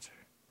is a dancer.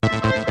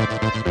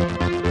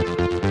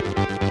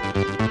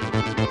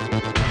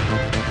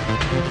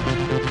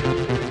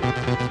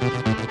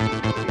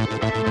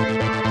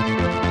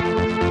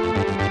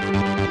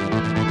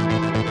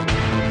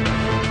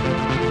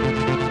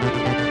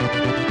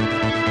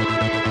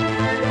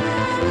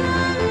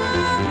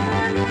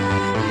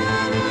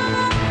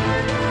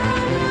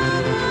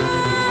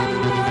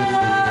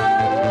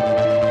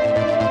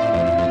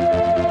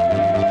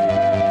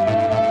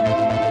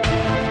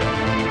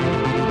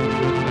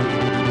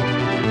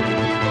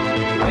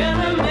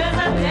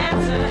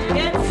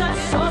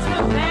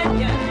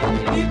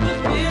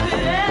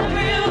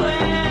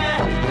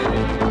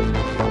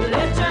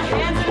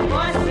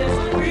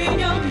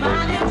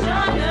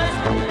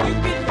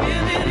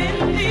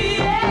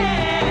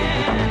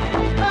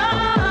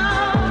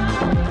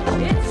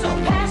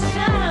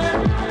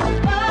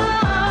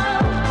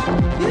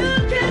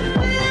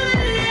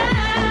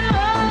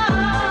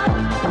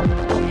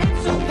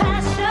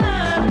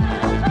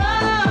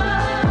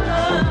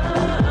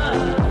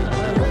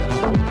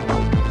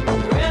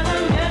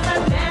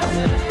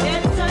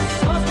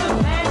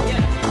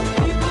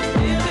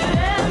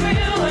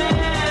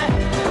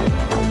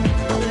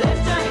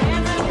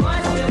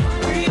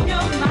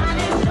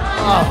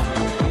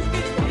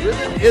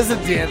 is a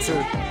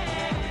dancer.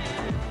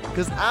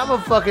 Because I'm a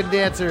fucking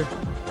dancer.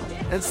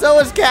 And so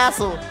is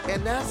Castle.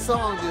 And that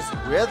song just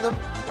rhythm.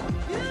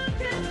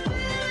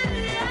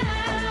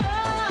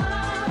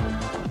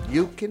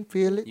 You can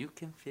feel it. You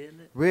can feel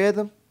it.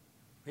 Rhythm.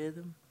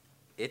 Rhythm.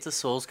 It's a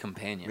soul's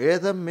companion.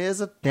 Rhythm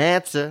is a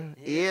dancer.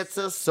 It's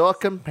a soul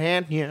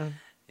companion.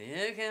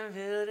 You can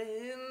feel it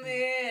in the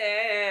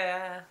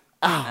air.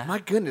 Oh my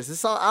goodness.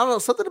 This song, I don't know,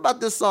 something about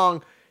this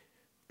song.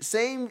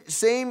 Same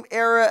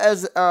era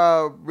as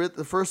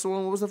the first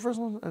one. What was the first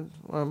one?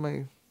 What am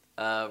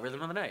I?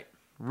 Rhythm of the Night.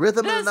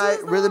 Rhythm of the This night.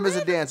 is the Rhythm is a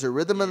rhythm. dancer.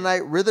 Rhythm of the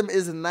night. Rhythm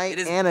is a night It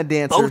is and a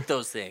dancer. both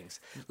those things.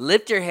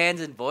 Lift your hands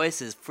and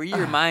voices, free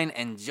your mind,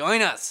 and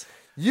join us.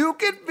 You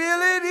can feel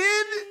it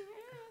in.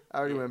 I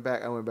already went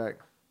back. I went back.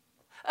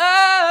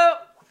 Oh,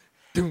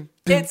 Doom,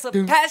 doom, it's a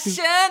doom,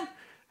 passion.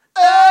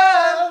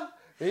 Oh,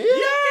 yeah. You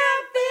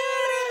can feel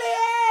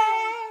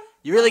it.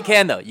 You really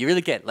can, though. You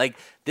really can. Like,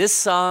 this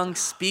song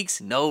speaks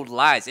no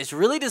lies. It's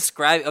really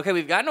describing. Okay,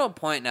 we've gotten to a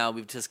point now.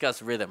 We've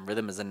discussed rhythm.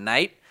 Rhythm is a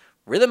night.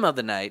 Rhythm of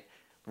the night.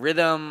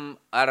 Rhythm,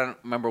 I don't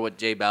remember what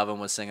J Balvin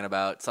was singing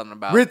about. Something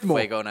about Ritmo.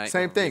 Fuego Night.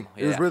 Same thing.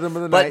 It was Yeah. Rhythm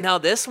of the But Night. now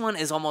this one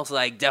is almost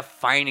like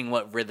defining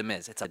what rhythm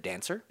is. It's a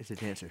dancer. It's a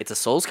dancer. It's a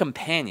soul's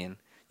companion.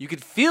 You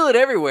could feel it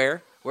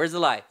everywhere. Where's the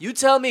lie? You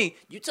tell me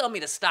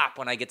to stop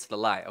when I get to the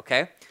lie,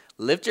 okay?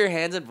 Lift your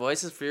hands and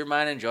voices for your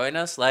mind and join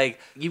us. Like,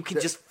 you can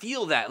just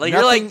feel that. Like,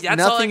 you're like,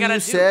 that's all I gotta you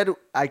do. said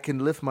I can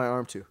lift my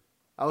arm to.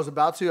 I was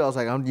about to. I was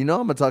like, I'm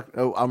gonna talk.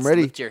 Oh, I'm Just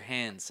ready. Lift your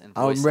hands and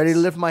voices. I'm ready to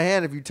lift my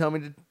hand if you tell me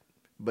to.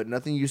 But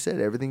nothing you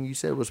said. Everything you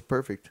said was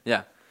perfect.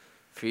 Yeah.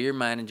 Free your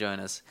mind and join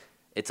us.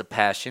 It's a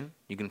passion.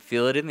 You can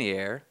feel it in the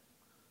air.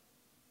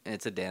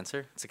 It's a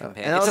dancer. It's a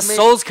companion. and It's a that was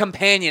soul's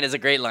companion is a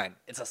great line.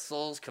 It's a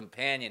soul's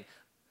companion.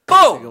 It's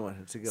a good Boom! one.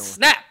 It's a good one.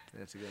 Snap!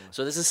 That's a good one.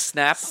 So this is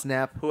Snap.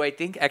 Snap. Who I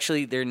think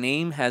actually their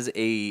name has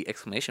a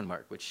exclamation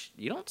mark, which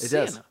you don't It see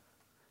does. enough.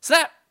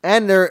 Snap!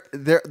 And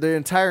their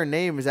entire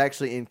name is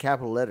actually in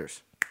capital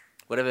letters.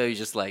 What if it was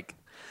just like,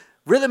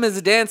 Rhythm is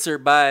a Dancer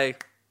by,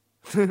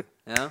 you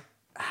know?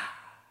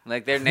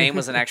 Like their name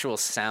was an actual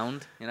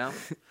sound, you know?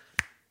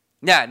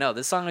 Yeah, no,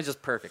 this song is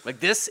just perfect. Like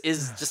this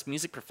is just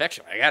music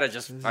perfection. I gotta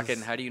just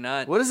fucking, how do you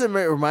not? What does it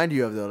remind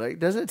you of though? Like,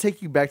 doesn't it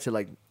take you back to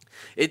like?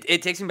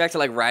 It takes me back to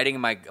like riding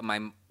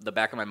in the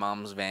back of my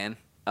mom's van,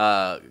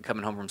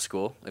 coming home from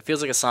school. It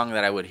feels like a song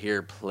that I would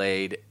hear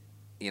played,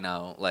 you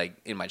know, like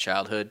in my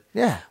childhood.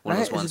 Yeah, One of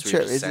those right? ones It's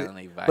where a you're trip. just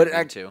silently vibing But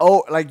like,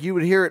 to. like you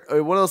would hear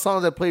it. One of those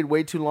songs that played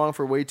way too long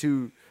for way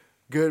too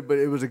good, but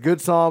it was a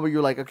good song. But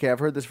you're like, okay, I've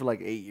heard this for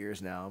like 8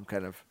 years now. I'm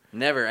kind of.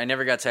 I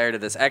never got tired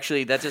of this.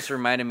 Actually, that just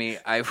reminded me.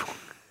 I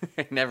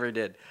never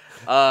did.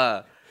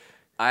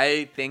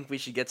 I think we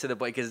should get to the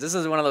point because this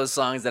is one of those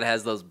songs that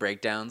has those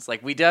breakdowns.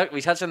 Like we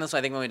touched on this,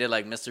 I think, when we did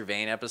like Mr.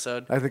 Vane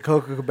episode. Like the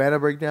Coca Cabana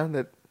breakdown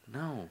that.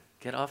 No,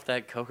 get off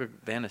that Coca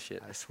Cabana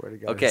shit. I swear to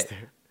God. Okay, it's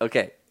there.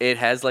 okay. It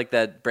has like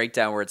that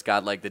breakdown where it's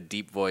got like the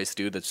deep voice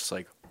dude that's just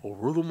like,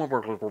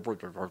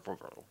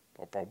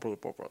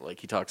 like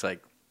he talks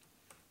like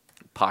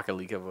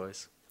Pakalika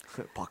voice.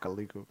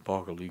 Pakalika.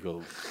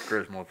 Pakalika,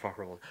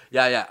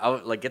 yeah. I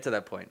would like get to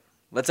that point.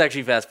 Let's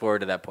actually fast forward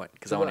to that point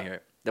because I To want to what? hear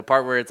it. The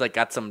part where it's like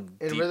got some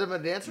In deep. Rhythm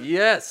of Dancer?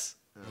 Yes.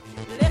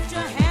 Lift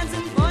your hands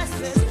and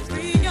voices,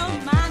 free your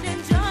mind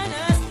and join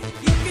us.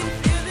 You can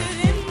feel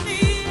it in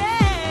the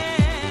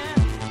air.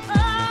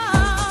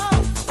 Oh.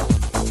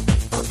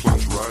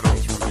 Plunge right on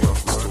through the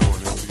office door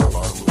and into your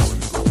bottomless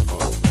and go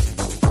up.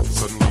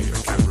 Suddenly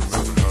I can't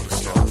remember how to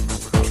stop.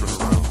 Turn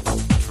around,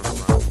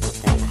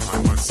 point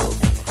behind myself.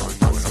 I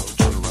have to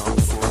turn around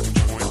before I can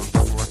point.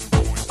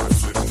 I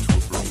flip into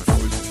a broom.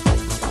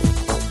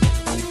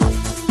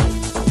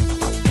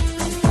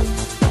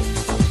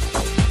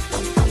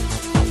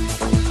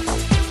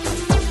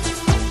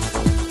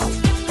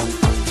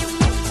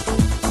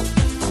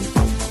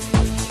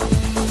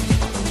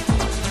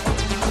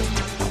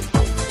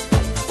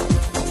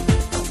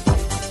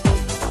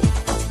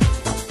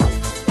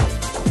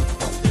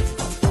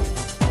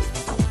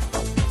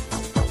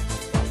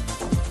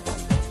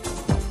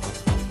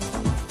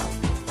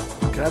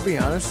 Can I be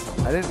honest?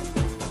 I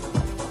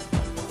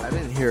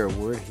didn't hear a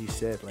word he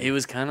said. Like, He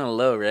was kind of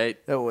low, right?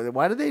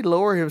 why did they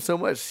lower him so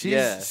much? She's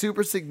Yeah.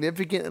 super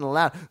significant and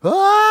loud.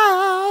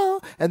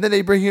 Oh! And then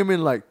they bring him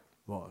in like.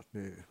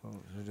 Yeah,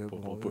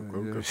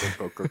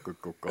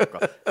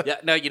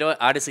 no, you know what?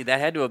 Honestly, that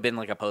had to have been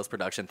like a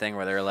post-production thing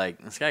where they were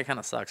like, this guy kind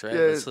of sucks, right? Yeah,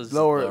 Let's just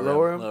lower him.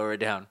 Lower it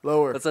down.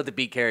 Lower. Let's let the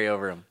beat carry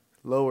over him.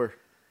 Lower.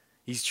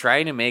 He's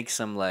trying to make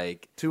some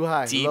like Too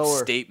high. deep Lower.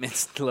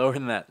 statements. Lower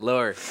than that.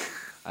 Lower.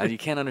 You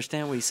can't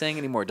understand what he's saying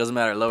anymore. It doesn't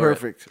matter. Lower. it.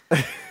 Perfect.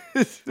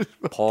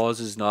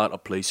 Pause is not a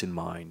place in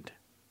mind,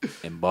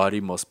 and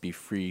body must be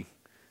free.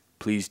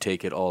 Please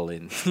take it all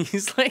in.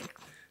 He's like,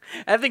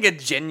 I think a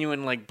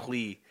genuine like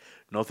plea.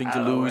 Nothing to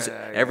don't know lose, where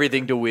that-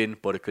 everything to win,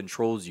 but it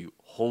controls you,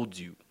 holds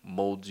you,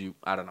 molds you.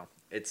 I don't know.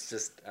 It's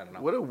just, I don't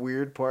know. What a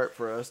weird part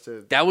for us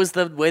to. That was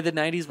the way the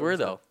 90s were,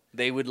 though.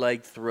 They would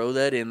like throw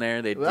that in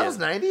there. They'd That was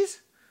 90s?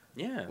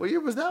 yeah. What year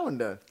was that one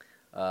done?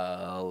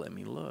 Let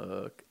me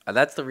look.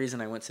 That's the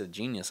reason I went to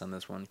Genius on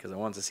this one, because I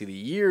wanted to see the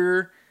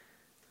year.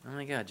 Oh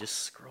my god, just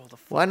scroll the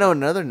fuck Well, I know up.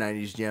 another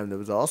 90s jam that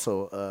was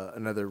also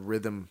another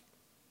rhythm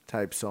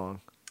type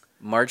song.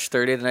 March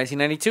 30th,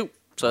 1992.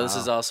 So this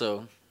is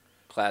also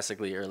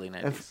classically early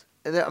 90s.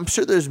 And I'm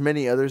sure there's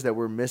many others that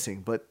we're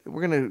missing, but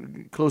we're going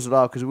to close it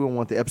off because we don't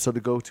want the episode to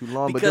go too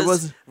long. But there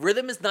Because was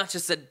rhythm is not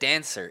just a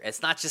dancer.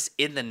 It's not just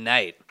in the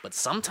night. But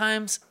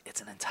sometimes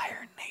it's an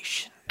entire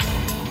nation.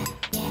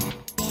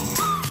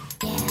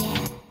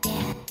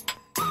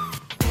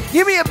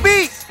 Give me a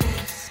beat!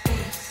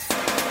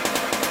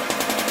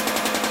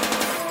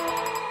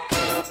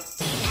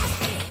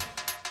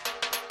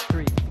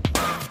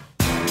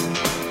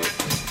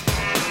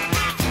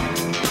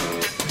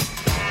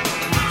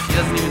 She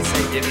doesn't even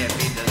say give me a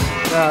beat, does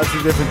she? No, it's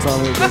a different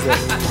song. It does that.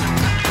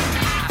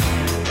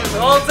 The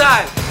whole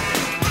time.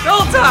 The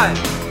whole time.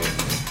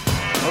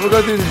 I'm going to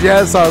go through the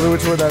jazz songs and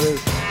which one that is.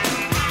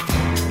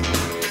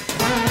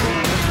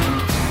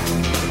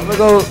 I'm going to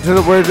go to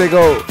the words they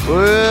go.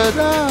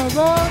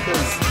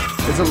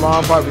 It's a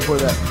long part before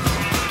that.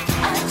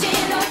 A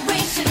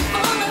generation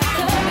full of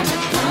courage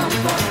come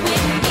from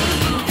within me.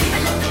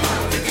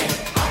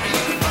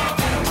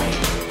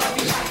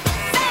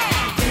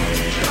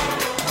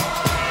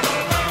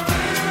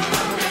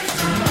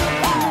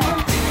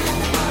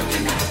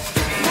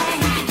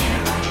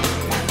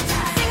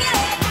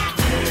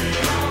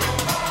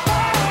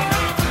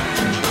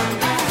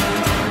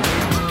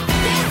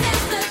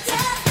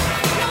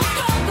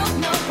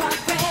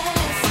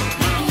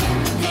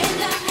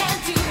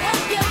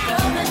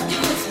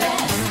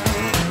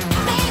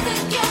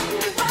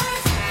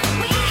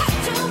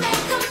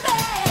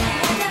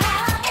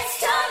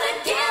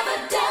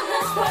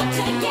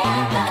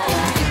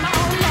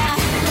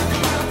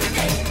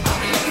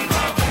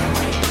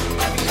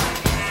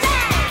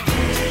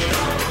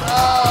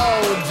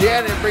 Oh,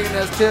 Janet bringing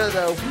us to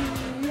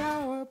the We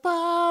Are a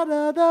Part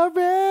of the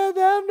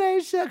Rhythm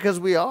Nation. Because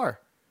we are.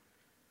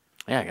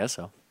 Yeah, I guess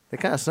so. They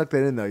kind of snuck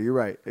that in, though. You're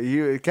right.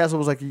 Castle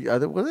was like,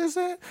 what is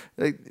that?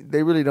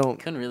 They really don't.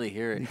 Couldn't really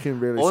hear it. You couldn't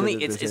really Only say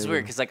that it's there's weird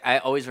anything. because like I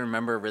always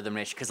remember Rhythm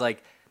Nation because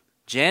like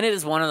Janet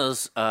is one of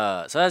those.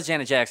 So that's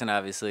Janet Jackson,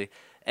 obviously,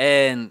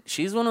 and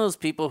she's one of those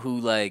people who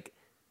like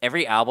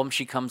every album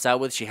she comes out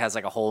with, she has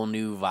like a whole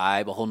new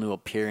vibe, a whole new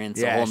appearance,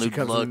 a whole she new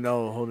comes look. with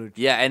no whole new.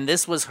 Yeah, and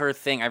this was her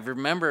thing. I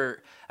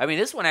remember. I mean,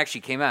 this one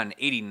actually came out in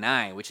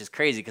 '89, which is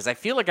crazy because I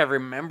feel like I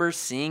remember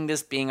seeing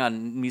this being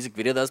on music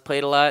video that was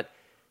played a lot,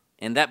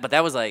 and but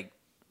that was like.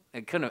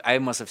 I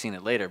must have seen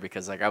it later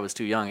because like I was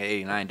too young at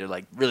 '89 to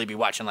like really be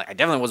watching. Like I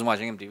definitely wasn't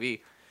watching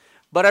MTV,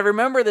 but I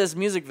remember this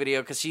music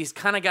video because she's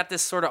kind of got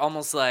this sort of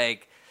almost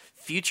like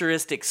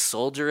futuristic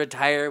soldier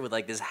attire with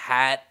like this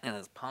hat and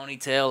this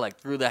ponytail like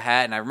through the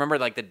hat. And I remember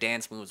like the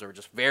dance moves were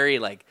just very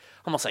like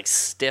almost like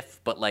stiff,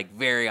 but like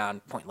very on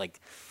point,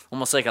 like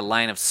almost like a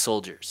line of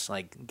soldiers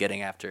like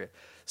getting after it.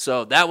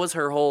 So that was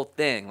her whole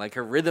thing. Like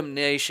her Rhythm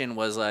Nation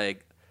was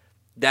like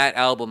that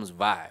album's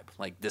vibe.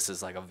 Like this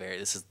is like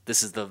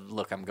this is the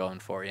look I'm going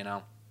for, you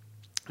know.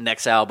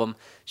 Next album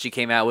she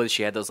came out with,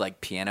 she had those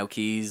like piano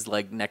keys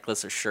like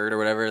necklace or shirt or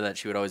whatever that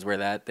she would always wear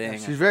that thing.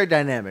 She's very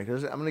dynamic. I'm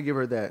gonna give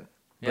her that.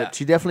 But Yeah.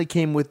 she definitely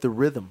came with the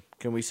rhythm.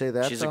 Can we say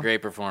that? She's though? a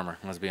great performer,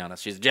 let's be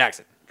honest. She's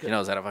Jackson. She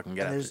knows how to fucking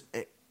get And it.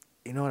 there's,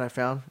 you know what I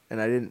found? And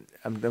I didn't.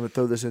 I'm gonna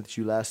throw this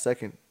into you last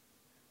second.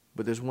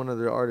 But there's one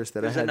other artist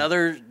that There's I had.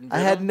 another I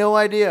had no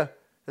idea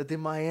that the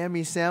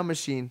Miami Sound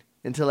Machine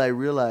until I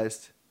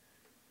realized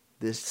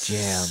this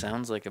jam.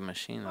 Sounds like a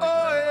machine. Like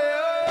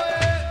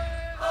that.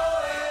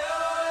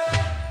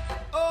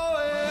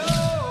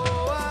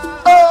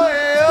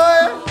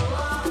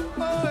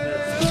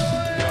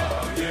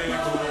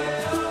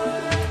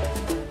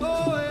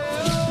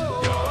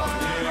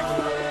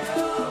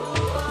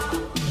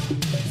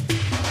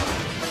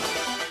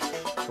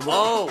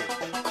 Whoa!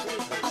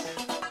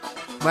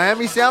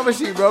 Miami Sound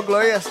Machine, bro.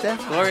 Gloria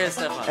Estefan. Gloria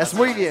Estefan. Es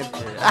muy bien.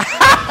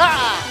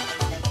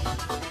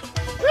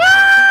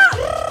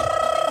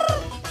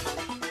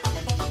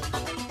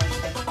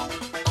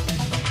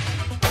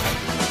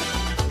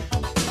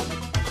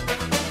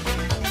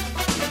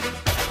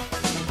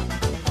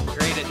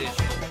 Great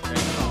addition.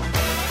 Great song.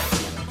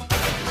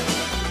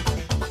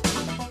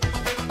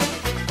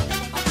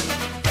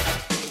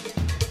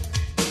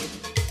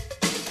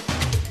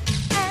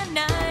 At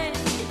night,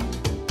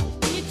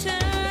 when you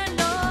turn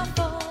off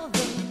all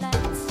the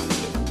lights,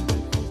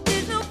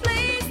 there's no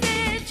place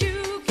that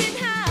you can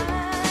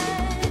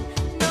hide.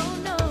 No,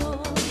 no,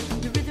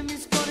 the rhythm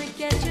is gonna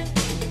get you.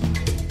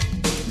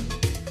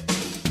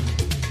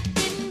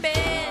 In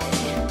bed,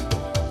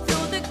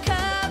 throw the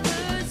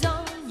covers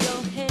on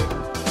your head.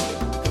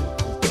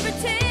 You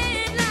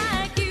pretend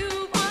like you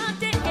are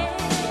dead,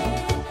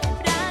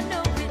 but I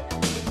know it.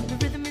 The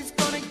rhythm is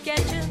gonna get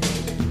you.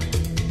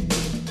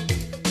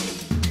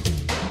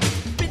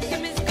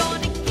 Rhythm is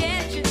gonna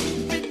get you.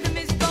 Rhythm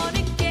is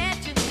gonna get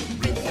you.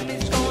 Rhythm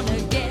is gonna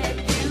get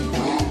you.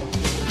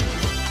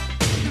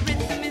 The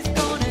rhythm is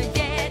gonna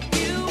get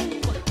you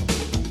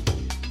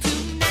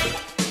tonight.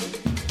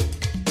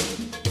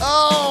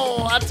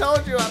 Oh, I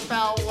told you I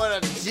found what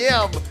a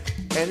gem.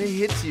 And it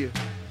hits you.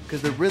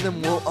 Because the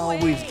rhythm will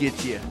always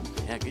get you.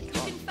 Yeah, good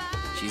call.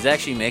 She's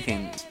actually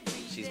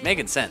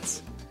making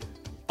sense.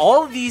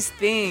 All of these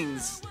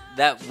things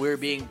that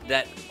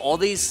all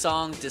these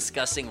songs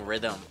discussing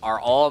rhythm are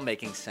all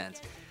making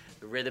sense.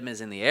 The rhythm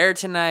is in the air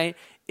tonight.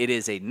 It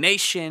is a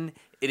nation.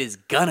 It is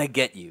gonna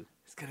get you.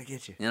 It's going to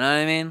get you. You know what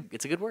I mean?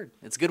 It's a good word.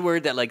 It's a good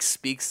word that like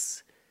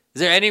speaks.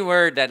 Is there any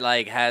word that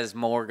like has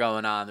more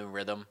going on than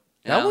rhythm?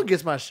 You That know? one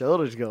gets my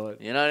shoulders going.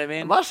 You know what I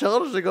mean? My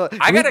shoulders are going.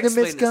 I gotta Rhythm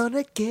explain is this.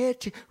 gonna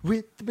get you.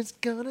 Rhythm is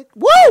gonna.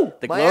 Woo!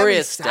 The Miami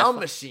Gloria Sound Estefan.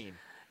 Machine.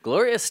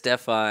 Gloria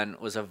Estefan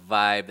was a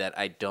vibe that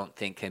I don't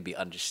think can be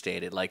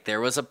understated. Like there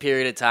was a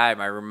period of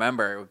time I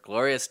remember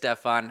Gloria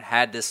Estefan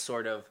had this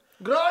sort of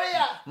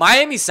Gloria!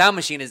 Miami Sound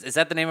Machine. Is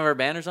that the name of her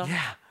band or something?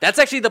 Yeah. That's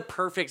actually the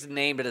perfect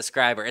name to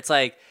describe her.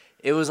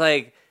 It was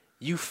like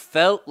you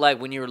felt like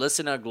when you were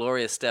listening to a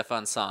Gloria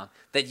Estefan song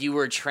that you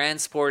were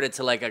transported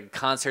to like a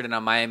concert in a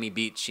Miami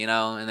beach, you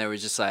know, and there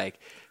was just like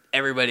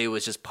everybody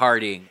was just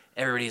partying.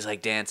 Everybody's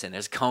like dancing.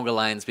 There's conga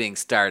lines being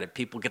started.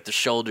 People get their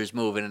shoulders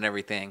moving and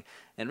everything.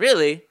 And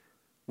really,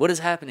 what is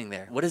happening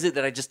there? What is it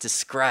that I just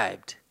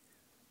described?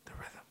 The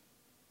rhythm.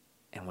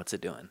 And what's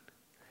it doing?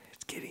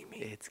 It's getting me.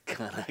 It's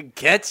gonna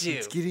get you.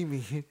 It's getting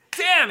me.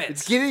 Damn it!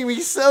 It's getting me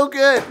so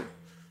good.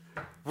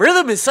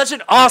 Rhythm is such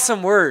an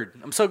awesome word.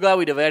 I'm so glad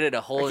we divided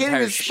a whole I can't entire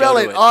even show spell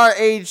to it. it.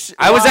 R-H.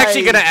 I was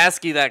actually gonna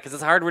ask you that because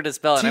it's a hard word to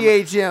spell. And I'm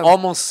THM.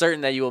 almost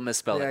certain that you will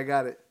misspell Yeah, I it.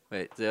 got it.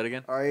 Wait, say that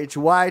again.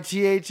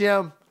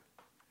 R-H-Y-T-H-M.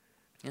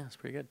 Yeah, it's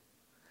pretty good.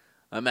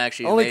 I'm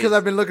actually Only amazed. because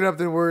I've been looking up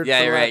the word. Yeah,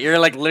 for you're the right. last- You're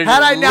like literally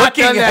Had I not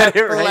looking done that at it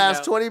for the right last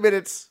now. 20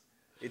 minutes,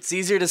 It's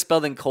easier to spell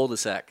than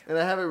cul-de-sac. and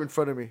I have it in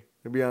front of me,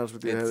 to be honest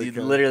with you. I It's had it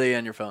covered. literally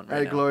on your phone I right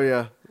had now.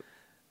 Gloria.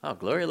 Oh,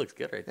 Gloria looks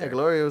good right Yeah, there.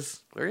 Gloria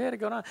was. Gloria had it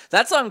going on.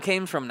 That song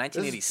came from This is-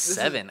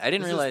 1987. I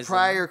didn't this is realize.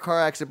 prior car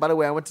accident. By the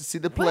way, I went to see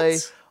the play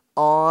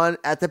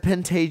at the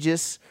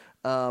Pentagious.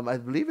 I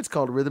believe it's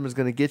called "Rhythm Is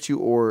Gonna Get You,"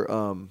 or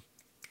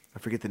I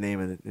forget the name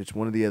of it. It's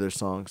one of the other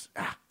songs.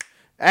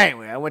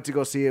 Anyway, I went to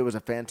go see it. It was a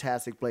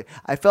fantastic play.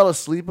 I fell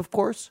asleep, of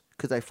course,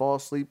 because I fall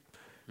asleep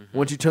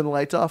once you turn the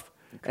lights off.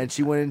 And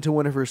she went into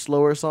one of her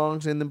slower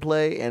songs in the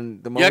play,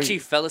 and the You moment actually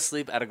fell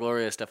asleep at a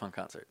Gloria Estefan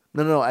concert.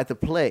 no, at the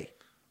play.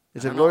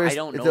 It's I a don't know- Gloria. I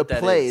don't know It's a what that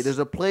play. is. There's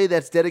a play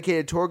that's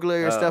dedicated toward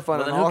Gloria Estefan Well,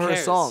 and then all who her cares?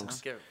 I songs.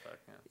 don't give a fuck,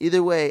 yeah.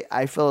 Either way,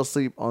 I fell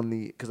asleep on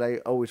because I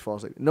always fall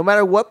asleep. No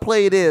matter what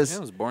play it is, Yeah,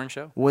 it was a boring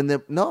show.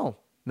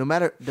 no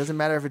matter, doesn't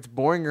matter if it's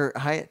boring or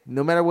high,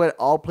 no matter what,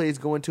 all plays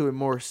go into a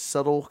more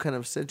subtle kind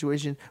of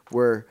situation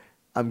where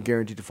I'm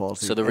guaranteed to fall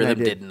asleep. So the And I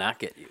rhythm did not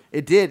get you.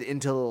 It did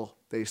until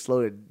they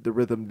slowed the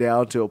rhythm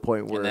down to a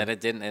point where And then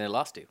it didn't, and it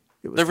lost you.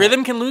 It was The fine.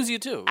 rhythm can lose you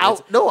too. I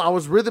It's-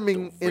 was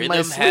rhythming The in my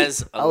rhythm sleep.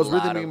 has a I was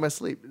lot rhythming of- in my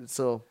sleep.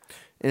 So,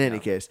 in any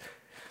case,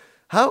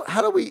 how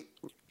do we,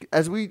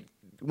 as we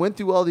went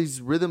through all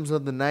these rhythms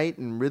of the night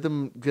and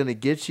rhythm gonna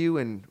get you,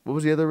 and what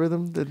was the other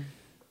rhythm?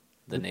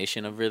 the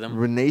nation of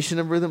rhythm. Nation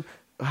of rhythm.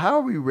 How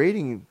are we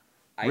rating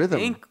rhythm?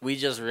 I think we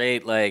just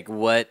rate like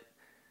what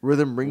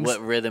Rhythm brings.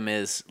 rhythm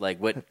is, like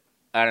what,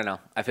 I don't know.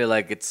 I feel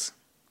like it's,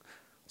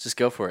 just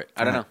go for it.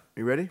 I don't know.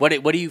 You ready? What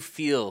do you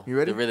feel? You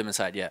ready? The rhythm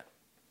inside, yeah.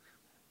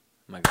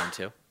 Am I going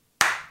to?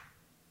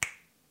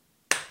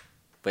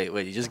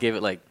 Wait, you just gave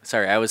it like,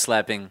 sorry, I was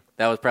slapping.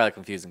 That was probably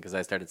confusing because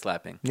I started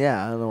slapping.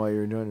 Yeah, I don't know why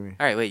you're joining me.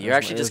 All right, wait, you're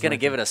That's actually my- just that's going to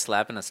my give thing. it a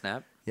slap and a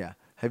snap? Yeah.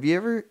 Have you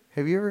ever?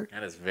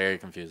 That is very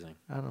confusing.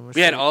 I don't know.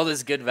 We had all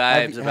this good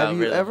vibes about Have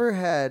you rhythm.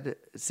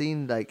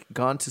 ever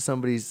gone to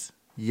somebody's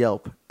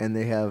Yelp and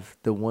they have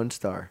the 1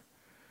 star,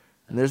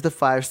 and there's the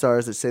 5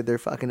 stars that say they're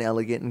fucking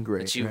elegant and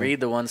great. But you right? read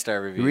the 1-star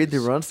reviews. You read the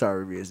 1-star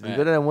reviews. And You Right.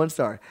 go to that 1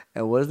 star,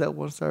 and what does that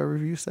 1-star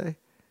review say?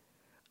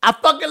 I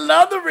fucking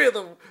love the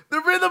rhythm. The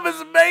rhythm is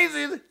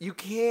amazing. You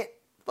can't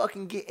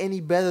fucking get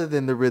any better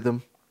than the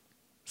rhythm.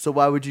 So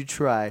why would you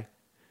try?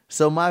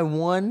 So my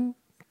 1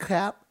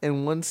 clap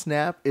and 1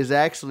 snap is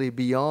actually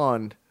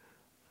beyond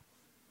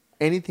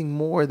anything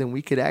more than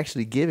we could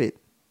actually give it.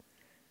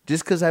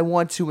 Just because I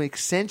want to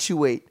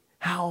accentuate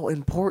how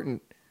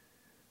important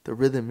the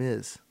rhythm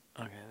is.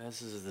 Okay,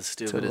 this is the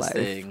stupidest life.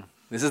 thing.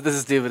 This is the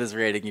stupidest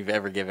rating you've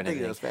ever given I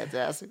think anything. that's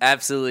fantastic.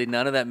 Absolutely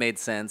none of that made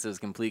sense. It was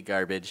complete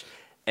garbage.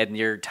 And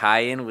your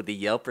tie-in with the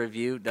Yelp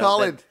review.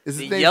 Colin. Is his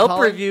the name Yelp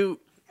Colin? review.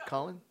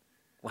 Colin?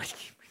 What?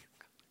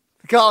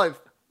 Colin.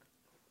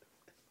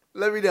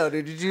 Let me know,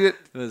 dude. Did you? It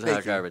was Thank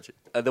hot you. garbage.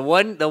 The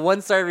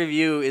 1-star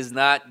review is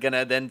not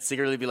gonna then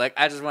secretly be like,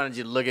 I just wanted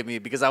you to look at me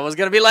because I was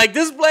gonna be like,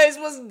 this place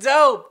was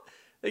dope.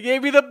 They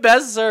gave me the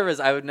best service.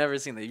 I would never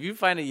seen that. If you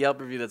find a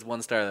Yelp review that's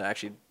 1 star that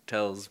actually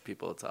tells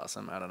people it's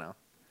awesome, I don't know.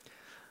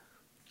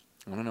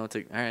 I don't know what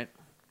to. All right.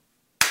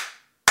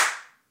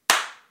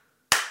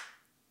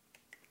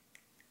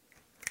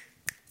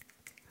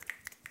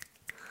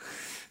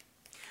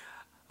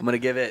 I'm gonna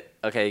give it.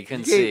 Okay, you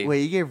couldn't see.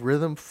 Wait, you gave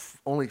rhythm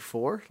only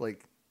 4?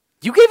 Like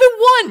You gave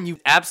it 1. You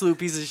absolute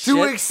piece of to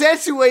shit.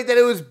 accentuate that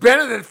it was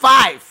better than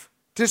 5.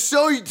 To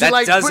show you, to That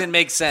like doesn't put,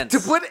 make sense. To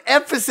put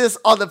emphasis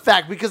on the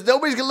fact, because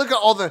nobody's gonna look at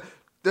all the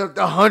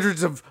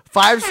hundreds of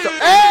 5 star. Hey!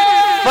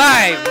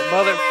 time,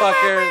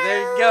 motherfucker.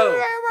 There you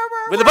go.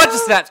 With a bunch of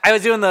snaps. I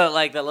was doing the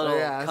little.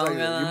 Yeah, it's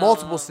like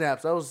multiple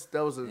snaps. That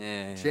was a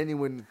Yeah.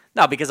 genuine.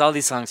 No, because all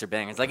these songs are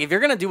bangers. Like, if you're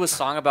gonna do a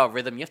song about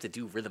rhythm, you have to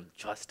do rhythm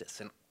justice,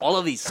 and all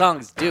of these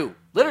songs do.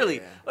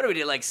 Literally, what do we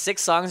do? Like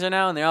 6 songs right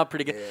now, and they're all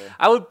pretty good. Yeah.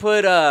 I would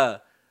put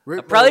Rick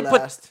I'd probably Roll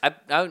put last.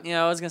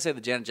 I was gonna say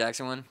the Janet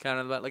Jackson one, kind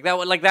of like that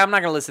one. Like that, I'm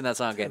not gonna listen to that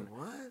song again.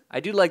 What? I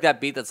do like that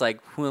beat. That's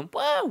like whoom,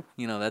 wow,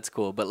 that's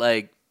cool. But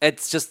like,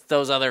 it's just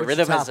those other What's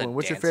rhythm your is top a one?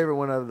 What's your dancer. favorite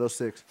one out of those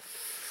 6?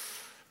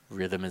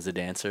 Rhythm is a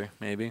dancer,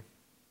 maybe,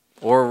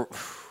 or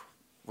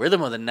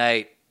Rhythm of the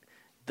Night,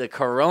 the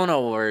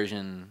Corona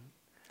version.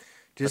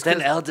 Just But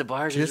then El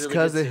DeBarge is just really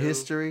because good of too.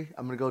 history,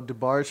 I'm gonna go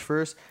DeBarge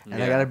first, and I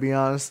Yeah. gotta be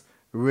honest.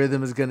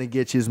 Rhythm is gonna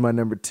get you is my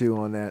number 2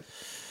 on that.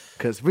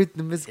 Cause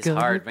rhythm is It's gonna.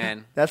 hard,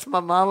 man. That's my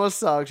mama's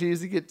song. She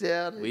used to get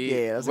down.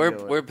 That's a we're- good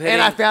one. we're And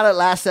I pitting- found it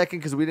last second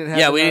because we didn't have.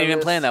 Yeah, it we on didn't our even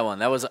list. plan that one.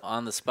 That was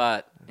on the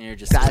spot. And you're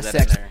just threw that in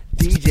Dissect there.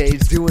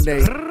 DJs doing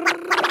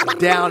a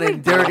down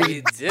and dirty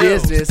You do.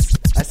 business.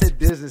 I said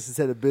business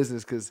instead of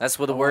business because That's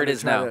what the word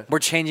is now. We're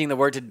changing the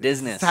word to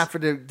business. It's time for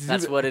the.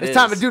 That's what it it's is.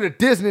 time to do the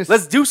business.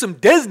 Let's do some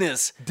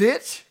business.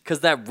 ditch Because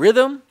that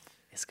rhythm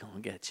is going to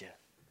get you.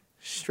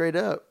 straight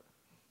up.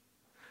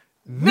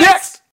 Next.